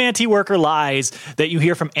same anti-worker lies that you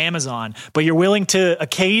hear from Amazon, but you're willing to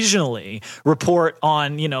occasionally report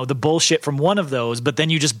on, the bullshit from one of those, but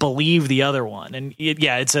then you just believe the other one. And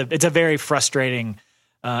it's a very frustrating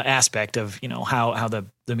aspect of, how the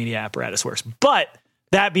media apparatus works. But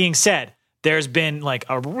that being said, there's been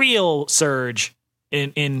a real surge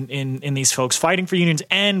in these folks fighting for unions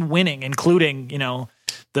and winning, including,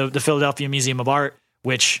 the Philadelphia Museum of Art,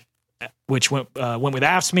 which went with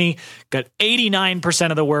AFSCME, got 89%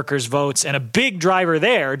 of the workers' votes, and a big driver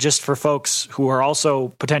there, just for folks who are also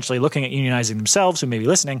potentially looking at unionizing themselves, who may be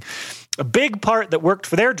listening, a big part that worked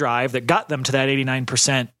for their drive that got them to that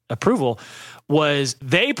 89% approval was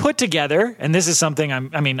they put together, and this is something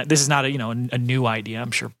this is not a new idea.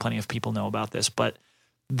 I'm sure plenty of people know about this, but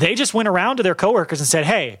they just went around to their coworkers and said,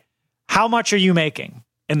 "Hey, how much are you making?"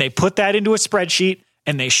 And they put that into a spreadsheet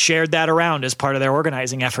and they shared that around as part of their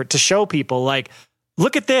organizing effort to show people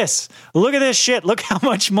look at this shit. Look how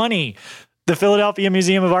much money the Philadelphia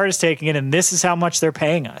Museum of Art is taking in, and this is how much they're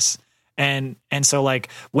paying us. And so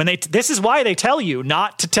when this is why they tell you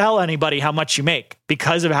not to tell anybody how much you make,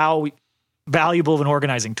 because of how valuable of an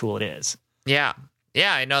organizing tool it is. Yeah.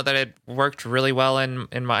 Yeah, I know that it worked really well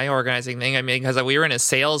in my organizing thing. Because we were in a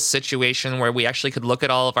sales situation where we actually could look at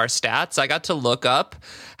all of our stats. I got to look up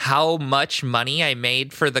how much money I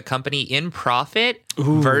made for the company in profit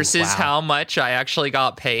versus how much I actually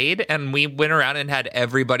got paid. And we went around and had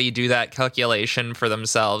everybody do that calculation for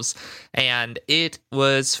themselves. And it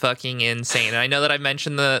was fucking insane. And I know that I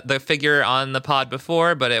mentioned the figure on the pod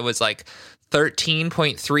before, but it was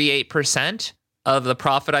 13.38% of the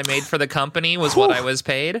profit I made for the company was what I was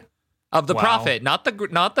paid of the profit, not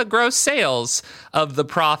the gross sales of the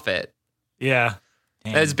profit. Yeah.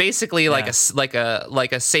 It's basically like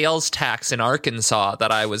a sales tax in Arkansas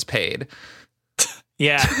that I was paid.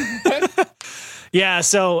 Yeah. Yeah.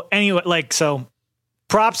 So anyway, so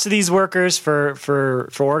props to these workers for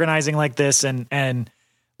organizing like this. And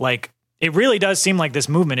it really does seem like this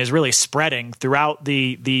movement is really spreading throughout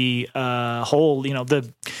the whole,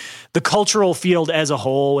 the cultural field as a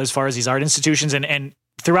whole, as far as these art institutions, and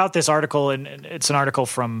throughout this article, and it's an article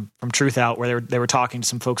from Truth Out where they were talking to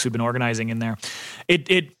some folks who've been organizing in there.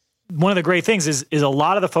 It one of the great things is a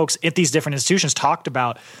lot of the folks at these different institutions talked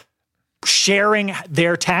about sharing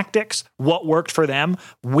their tactics, what worked for them,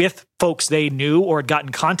 with folks they knew or had gotten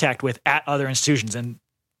contact with at other institutions. And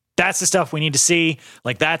that's the stuff we need to see.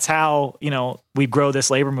 That's how, we grow this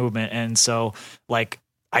labor movement. And so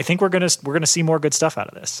I think we're gonna see more good stuff out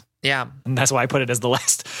of this. Yeah, and that's why I put it as the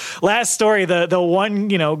last story, the one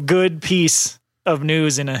good piece of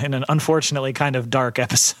news in an unfortunately kind of dark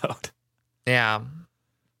episode. Yeah.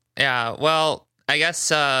 Well, I guess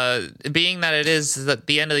being that it is at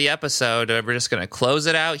the end of the episode, we're just gonna close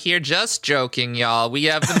it out here. Just joking, y'all. We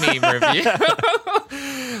have the meme review.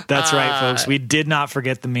 That's right, folks. We did not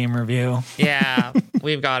forget the meme review. Yeah,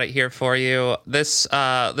 we've got it here for you. This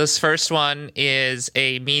first one is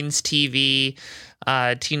a Means TV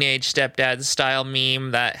teenage stepdad style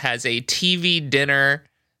meme that has a TV dinner,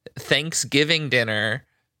 Thanksgiving dinner,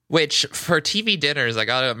 Which for TV dinners, I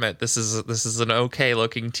gotta admit, this is an okay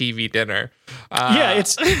looking TV dinner. Yeah,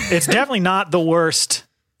 it's definitely not the worst,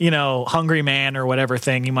 Hungry Man or whatever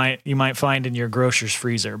thing you might find in your grocer's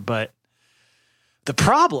freezer. But the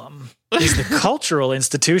problem is the cultural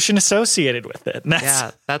institution associated with it. And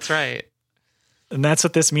that's right. And that's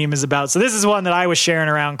what this meme is about. So this is one that I was sharing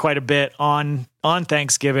around quite a bit on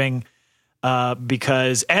Thanksgiving.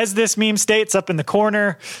 Because as this meme states up in the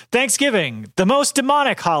corner, Thanksgiving, the most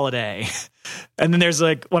demonic holiday. And then there's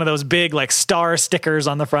like one of those big like star stickers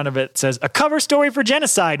on the front of it says, a cover story for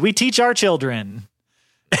genocide we teach our children.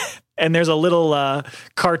 And there's a little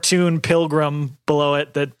cartoon pilgrim below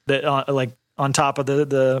it that like on top of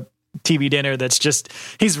the TV dinner that's just,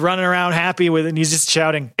 he's running around happy with it and he's just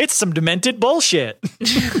shouting, it's some demented bullshit.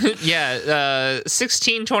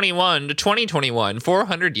 1621 to 2021,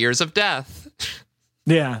 400 years of death.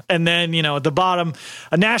 Yeah. And then, at the bottom,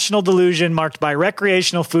 a national delusion marked by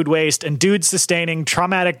recreational food waste and dudes sustaining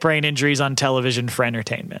traumatic brain injuries on television for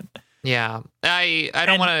entertainment. Yeah, I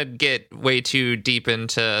don't want to get way too deep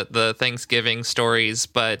into the Thanksgiving stories,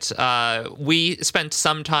 but we spent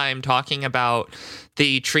some time talking about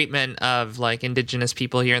the treatment of like indigenous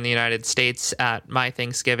people here in the United States at my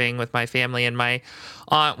Thanksgiving with my family, and my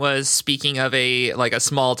aunt was speaking of a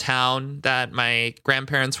small town that my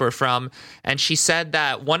grandparents were from, and she said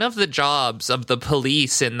that one of the jobs of the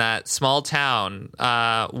police in that small town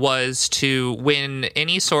was to, when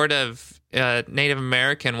any sort of Native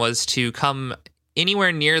American was to come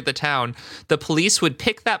anywhere near the town, the police would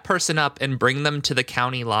pick that person up and bring them to the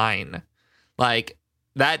county line. Like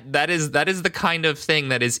that is the kind of thing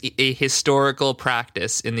that is a historical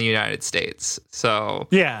practice in the United States. So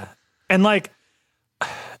yeah. And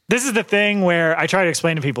this is the thing where I try to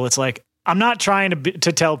explain to people, it's like, I'm not trying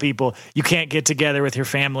to tell people you can't get together with your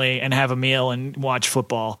family and have a meal and watch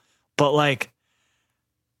football, but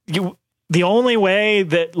the only way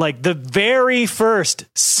that the very first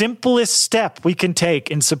simplest step we can take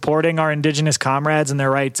in supporting our indigenous comrades and their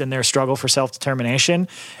rights and their struggle for self-determination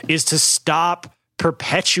is to stop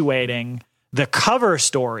perpetuating the cover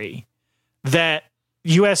story that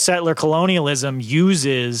U.S. settler colonialism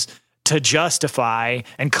uses to justify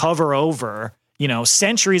and cover over,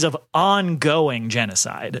 centuries of ongoing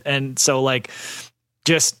genocide. And so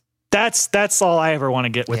just that's all I ever want to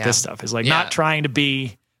get with this stuff is not trying to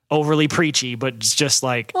be overly preachy, but it's just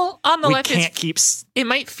on the we left, can't keep. It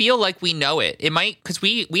might feel like we know it. It might, because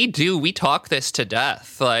we talk this to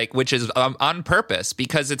death, which is on purpose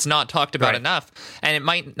because it's not talked about enough, and it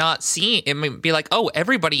might not seem. It might be like, oh,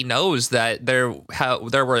 everybody knows that there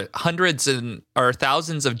were hundreds or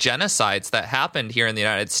thousands of genocides that happened here in the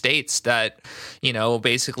United States that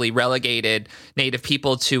basically relegated Native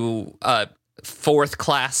people to fourth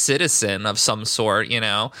class citizen of some sort,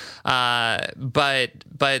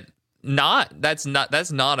 but that's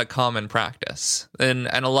not a common practice, and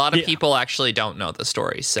a lot of people actually don't know the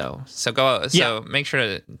story. So make sure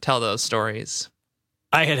to tell those stories.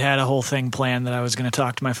 I had a whole thing planned that I was going to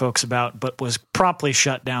talk to my folks about, but was promptly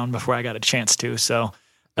shut down before I got a chance to. So,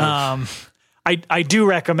 I do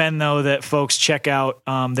recommend though that folks check out.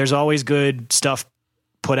 There's always good stuff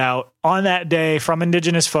put out on that day from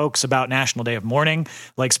indigenous folks about National Day of Mourning.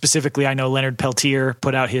 Specifically, I know Leonard Peltier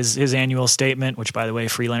put out his annual statement, which, by the way,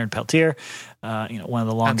 free Leonard Peltier, one of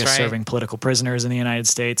the longest serving political prisoners in the United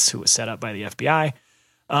States, who was set up by the FBI.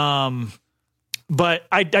 But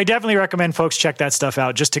I definitely recommend folks check that stuff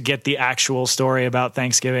out just to get the actual story about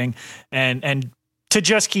Thanksgiving and to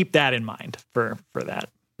just keep that in mind for that.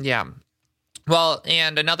 Yeah. Well,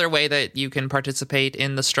 and another way that you can participate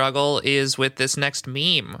in the struggle is with this next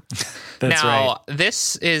meme. That's now, right.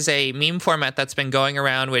 This is a meme format that's been going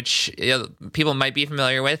around, which people might be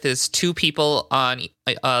familiar with, is two people on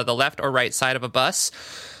the left or right side of a bus.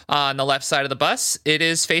 On the left side of the bus, it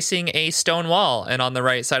is facing a stone wall, and on the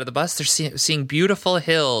right side of the bus, they're seeing beautiful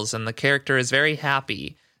hills, and the character is very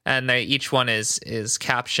happy. And each one is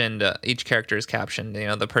captioned. Each character is captioned.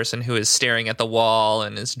 The person who is staring at the wall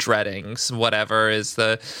and is dreading whatever is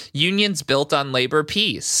the unions built on labor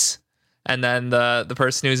peace, and then the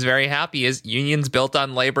person who's very happy is unions built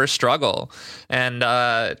on labor struggle. And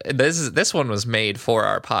this one was made for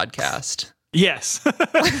our podcast. Yes,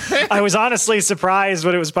 I was honestly surprised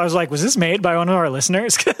when it was. I was like, was this made by one of our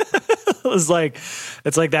listeners?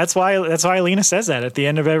 That's why Lena says that at the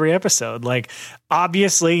end of every episode.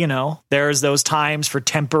 Obviously, there's those times for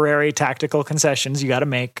temporary tactical concessions you got to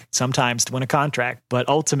make sometimes to win a contract, but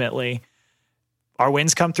ultimately our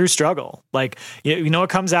wins come through struggle. Like, you know, it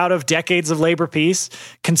comes out of decades of labor peace,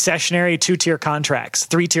 concessionary 2-tier contracts,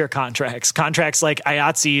 3-tier contracts like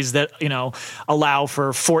IATSE's that, you know, allow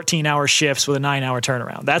for 14-hour shifts with a 9-hour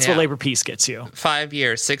turnaround. That's what labor peace gets you.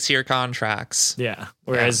 5-year, 6-year contracts. Yeah.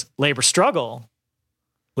 Whereas labor struggle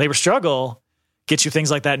gets you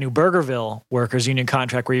things like that New Burgerville workers union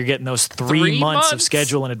contract where you're getting those 3 months of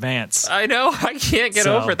schedule in advance. I know. I can't get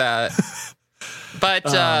over that.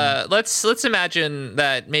 But let's imagine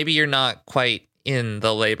that maybe you're not quite in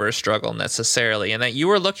the labor struggle necessarily and that you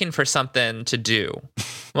were looking for something to do.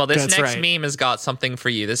 Well, this next meme has got something for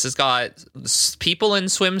you. This has got people in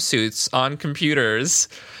swimsuits on computers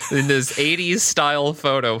in this 80s style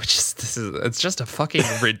photo, which is it's just a fucking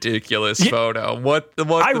ridiculous photo. What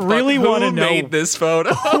I really want to know made this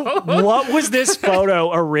photo. What was this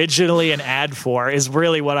photo originally an ad for is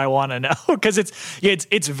really what I want to know, because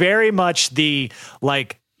it's very much the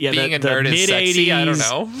like being the a nerd is sexy. I don't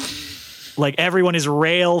know. Like everyone is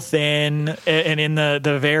rail thin and in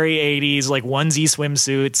the very 80s, like onesie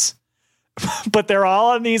swimsuits, but they're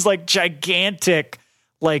all on these like gigantic,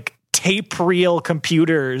 like tape reel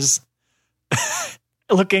computers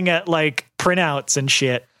looking at like printouts and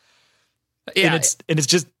shit. Yeah. And it's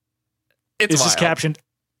just captioned.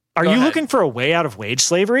 Are you looking for a way out of wage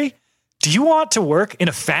slavery? Do you want to work in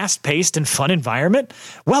a fast-paced and fun environment?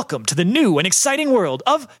 Welcome to the new and exciting world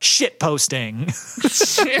of shit posting.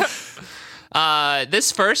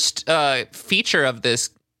 This first feature of this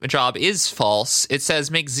job is false. It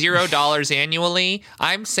says make $0 annually.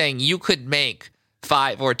 I'm saying you could make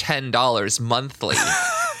 $5 or $10 monthly.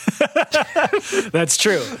 That's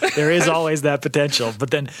true. There is always that potential.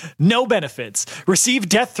 But then no benefits. Receive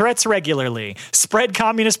death threats regularly. Spread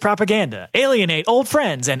communist propaganda. Alienate old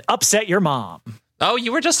friends and upset your mom. Oh,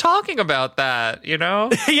 you were just talking about that, you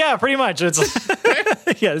know? Yeah, pretty much. It's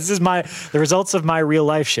yeah, this is the results of my real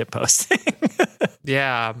life shit posting.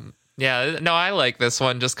 Yeah. No, I like this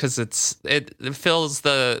one just because it fills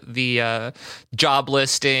the job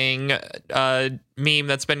listing meme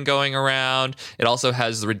that's been going around. It also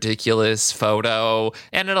has the ridiculous photo,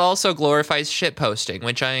 and it also glorifies shit posting,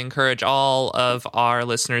 which I encourage all of our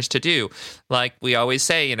listeners to do. Like we always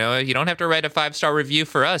say, you know, you don't have to write a 5-star review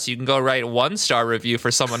for us. You can go write a 1-star review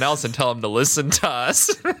for someone else and tell them to listen to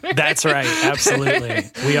us. That's right. Absolutely.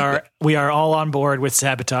 We are all on board with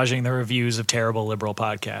sabotaging the reviews of terrible liberal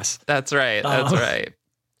podcasts. That's right. That's right.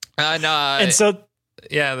 And so,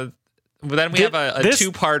 yeah. Then we have a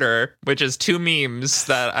two-parter, which is 2 memes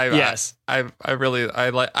that I really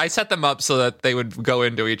like. I set them up so that they would go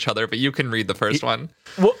into each other, but you can read the first one.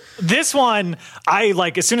 Well, this one, I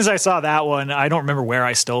like, as soon as I saw that one, I don't remember where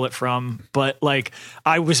I stole it from, but like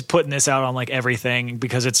I was putting this out on like everything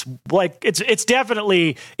because it's like, it's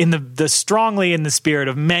definitely in the strongly in the spirit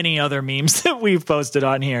of many other memes that we've posted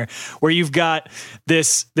on here, where you've got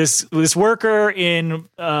this worker in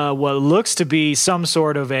what looks to be some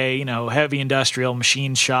sort of a, you know, heavy industrial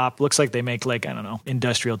machine shop. Looks like they make like, I don't know,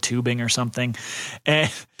 industrial tubing or something.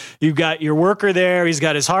 And you've got your worker there. He's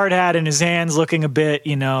got his hard hat in his hands, looking a bit,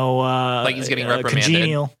 you know, like he's getting reprimanded.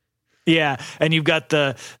 Congenial. Yeah. And you've got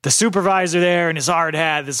the supervisor there in his hard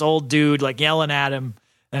hat, this old dude like yelling at him.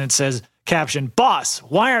 And it says, caption, "Boss,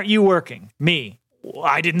 why aren't you working?" "Me,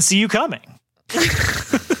 I didn't see you coming."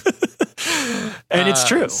 And it's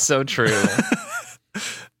true. So true.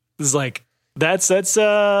 It's like, that's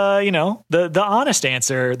you know, the honest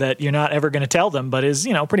answer that you're not ever going to tell them, but is,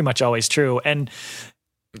 you know, pretty much always true. And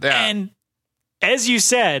as you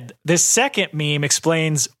said, this second meme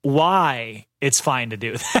explains why it's fine to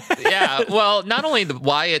do that. Yeah, well, not only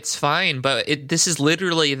why it's fine, but this is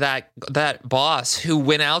literally that boss who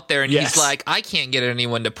went out there and he's like, I can't get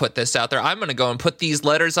anyone to put this out there. I'm going to go and put these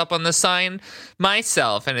letters up on the sign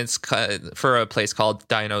myself. And it's for a place called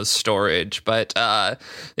Dino's Storage. But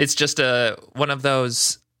it's just one of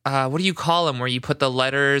those, what do you call them, where you put the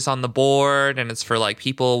letters on the board and it's for like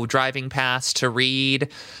people driving past to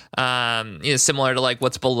read. You know, similar to like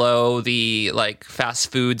what's below the like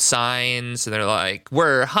fast food signs, and they're like,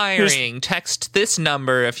 "We're hiring. Text this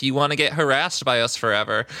number if you want to get harassed by us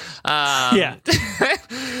forever." Yeah.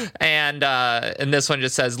 And this one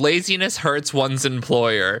just says, "Laziness hurts one's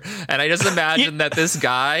employer." And I just imagine that this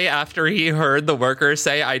guy, after he heard the worker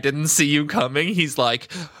say, "I didn't see you coming," he's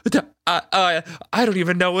like, I don't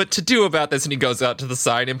even know what to do about this. And he goes out to the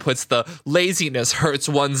sign and puts the "laziness hurts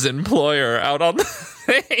one's employer" out on the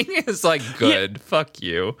thing. It's like, good. Yeah. Fuck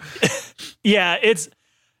you. Yeah, it's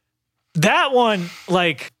that one.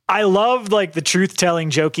 Like, I love like the truth telling,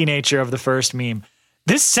 jokey nature of the first meme.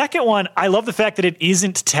 This second one, I love the fact that it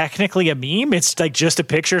isn't technically a meme. It's like just a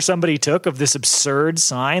picture somebody took of this absurd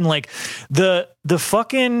sign. Like the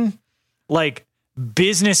fucking like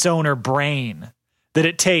business owner brain that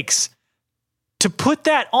it takes to put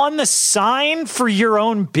that on the sign for your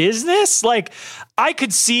own business. Like I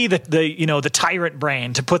could see the tyrant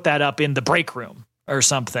brain to put that up in the break room or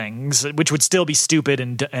something, which would still be stupid.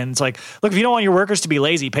 And it's like, look, if you don't want your workers to be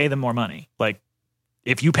lazy, pay them more money. Like,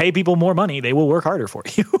 if you pay people more money, they will work harder for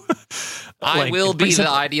you. I will be the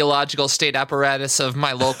ideological state apparatus of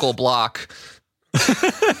my local block.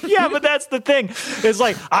 Yeah, but that's the thing. It's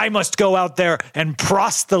like, I must go out there and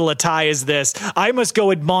proselytize this. I must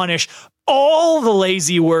go admonish all the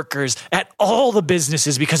lazy workers at all the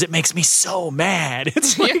businesses because it makes me so mad.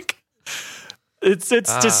 It's like, it's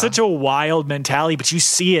just such a wild mentality, but you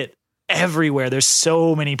see it everywhere. There's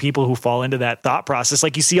so many people who fall into that thought process.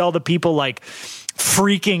 Like you see all the people like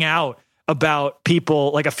freaking out about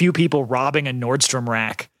people, like a few people robbing a Nordstrom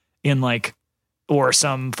rack in like, or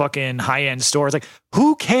some fucking high-end store. It's like,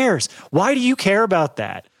 who cares? Why do you care about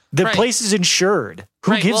that? The place is insured.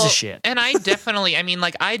 Who gives a shit? And I definitely, I mean,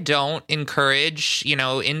 like, I don't encourage,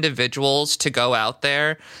 individuals to go out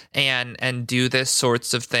there and do this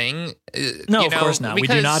sorts of thing. No, of course not. We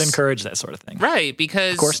do not encourage that sort of thing. Right,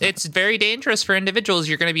 because it's very dangerous for individuals.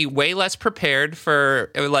 You're going to be way less prepared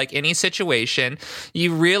for, like, any situation.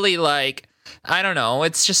 You really, like... I don't know.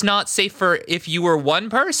 It's just not safe for if you were one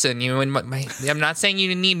person. I'm not saying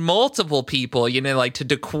you need multiple people, like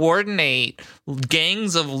to coordinate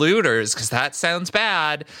gangs of looters, because that sounds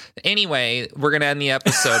bad. Anyway, we're going to end the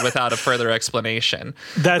episode without a further explanation.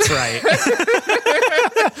 That's right.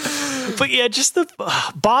 But yeah, just the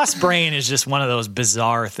boss brain is just one of those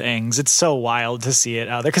bizarre things. It's so wild to see it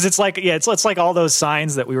out there because it's like, it's like all those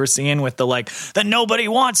signs that we were seeing with that nobody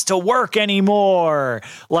wants to work anymore.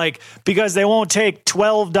 Like, because they won't take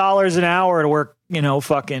 $12 an hour to work,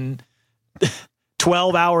 fucking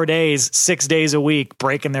 12-hour days, 6 days a week,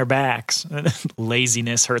 breaking their backs.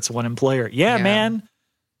 Laziness hurts one employer. Yeah, man.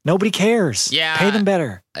 Nobody cares. Yeah. Pay them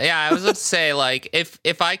better. Yeah, I was about to say, like,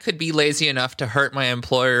 if I could be lazy enough to hurt my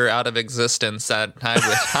employer out of existence, that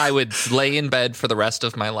I would lay in bed for the rest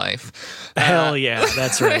of my life. Hell yeah,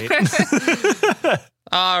 that's right.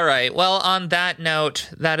 All right. Well, on that note,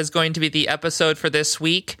 that is going to be the episode for this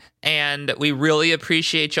week. And we really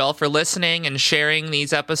appreciate y'all for listening and sharing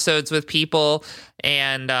these episodes with people.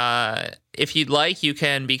 And if you'd like, you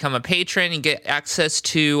can become a patron and get access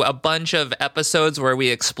to a bunch of episodes where we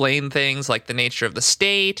explain things like the nature of the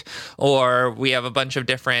state, or we have a bunch of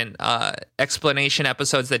different explanation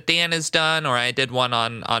episodes that Dan has done, or I did one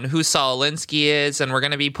on who Saul Alinsky is. And we're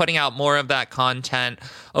going to be putting out more of that content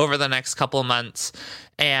over the next couple of months.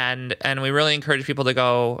 And we really encourage people to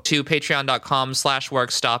go to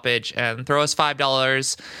patreon.com/workstoppage and throw us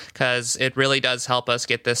 $5 because it really does help us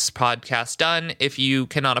get this podcast done. If you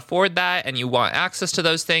cannot afford that and you want access to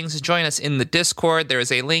those things, join us in the Discord. There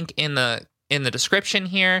is a link in the description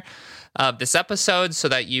here of this episode so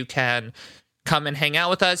that you can come and hang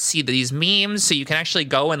out with us, see these memes, so you can actually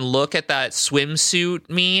go and look at that swimsuit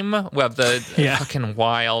meme of the fucking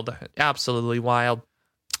wild, absolutely wild.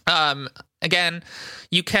 Again,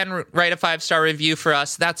 you can write a 5-star review for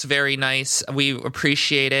us. That's very nice. We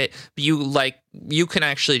appreciate it. You can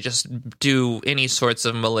actually just do any sorts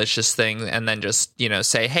of malicious thing and then just,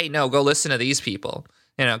 say, hey, no, go listen to these people.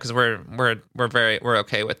 Because we're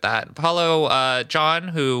okay with that. Follow John,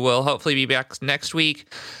 who will hopefully be back next week,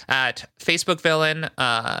 at Facebook Villain,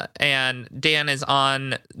 and Dan is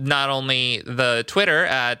on not only the Twitter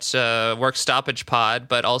at Work Stoppage Pod,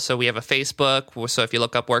 but also we have a Facebook. So if you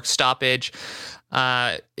look up Work Stoppage,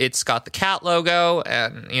 it's got the cat logo,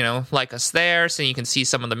 and like us there, so you can see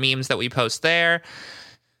some of the memes that we post there.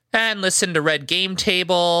 And listen to Red Game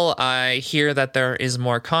Table. I hear that there is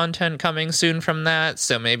more content coming soon from that,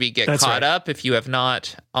 so maybe get caught up if you have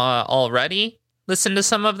not already. Listen to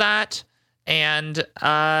some of that. And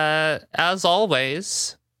as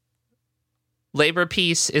always, labor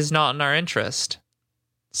peace is not in our interest.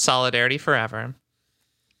 Solidarity forever.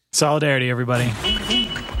 Solidarity, everybody.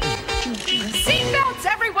 Seatbelts,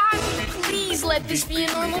 everyone! Please let this be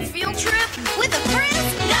a normal field trip with a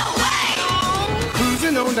friend? No way!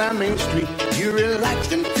 Cruising on down Main Street, you're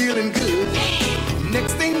relaxed and feeling good.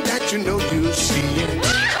 Next thing that you know, you're seeing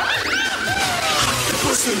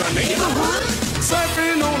Octopus in the neighborhood,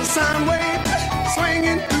 surfing on a sine wave,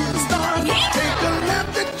 swinging through the stars. Take a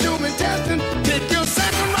left at Truman Teston, take your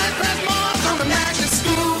second right past Mars on the magic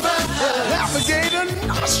school bus. Alligator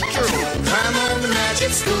nostril, climb on the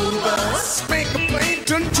magic school bus. Spank a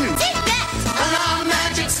plankton too, on our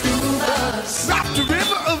magic school bus. Drop the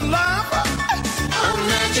river of lava.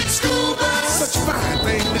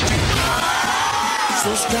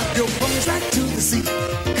 So strap your bones right to the seat.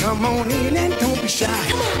 Come on in and don't be shy.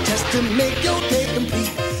 Just to make your day complete.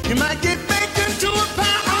 You might get baked into a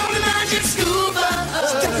pie on the magic scuba.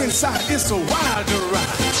 Step inside, it's a wild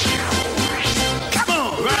ride.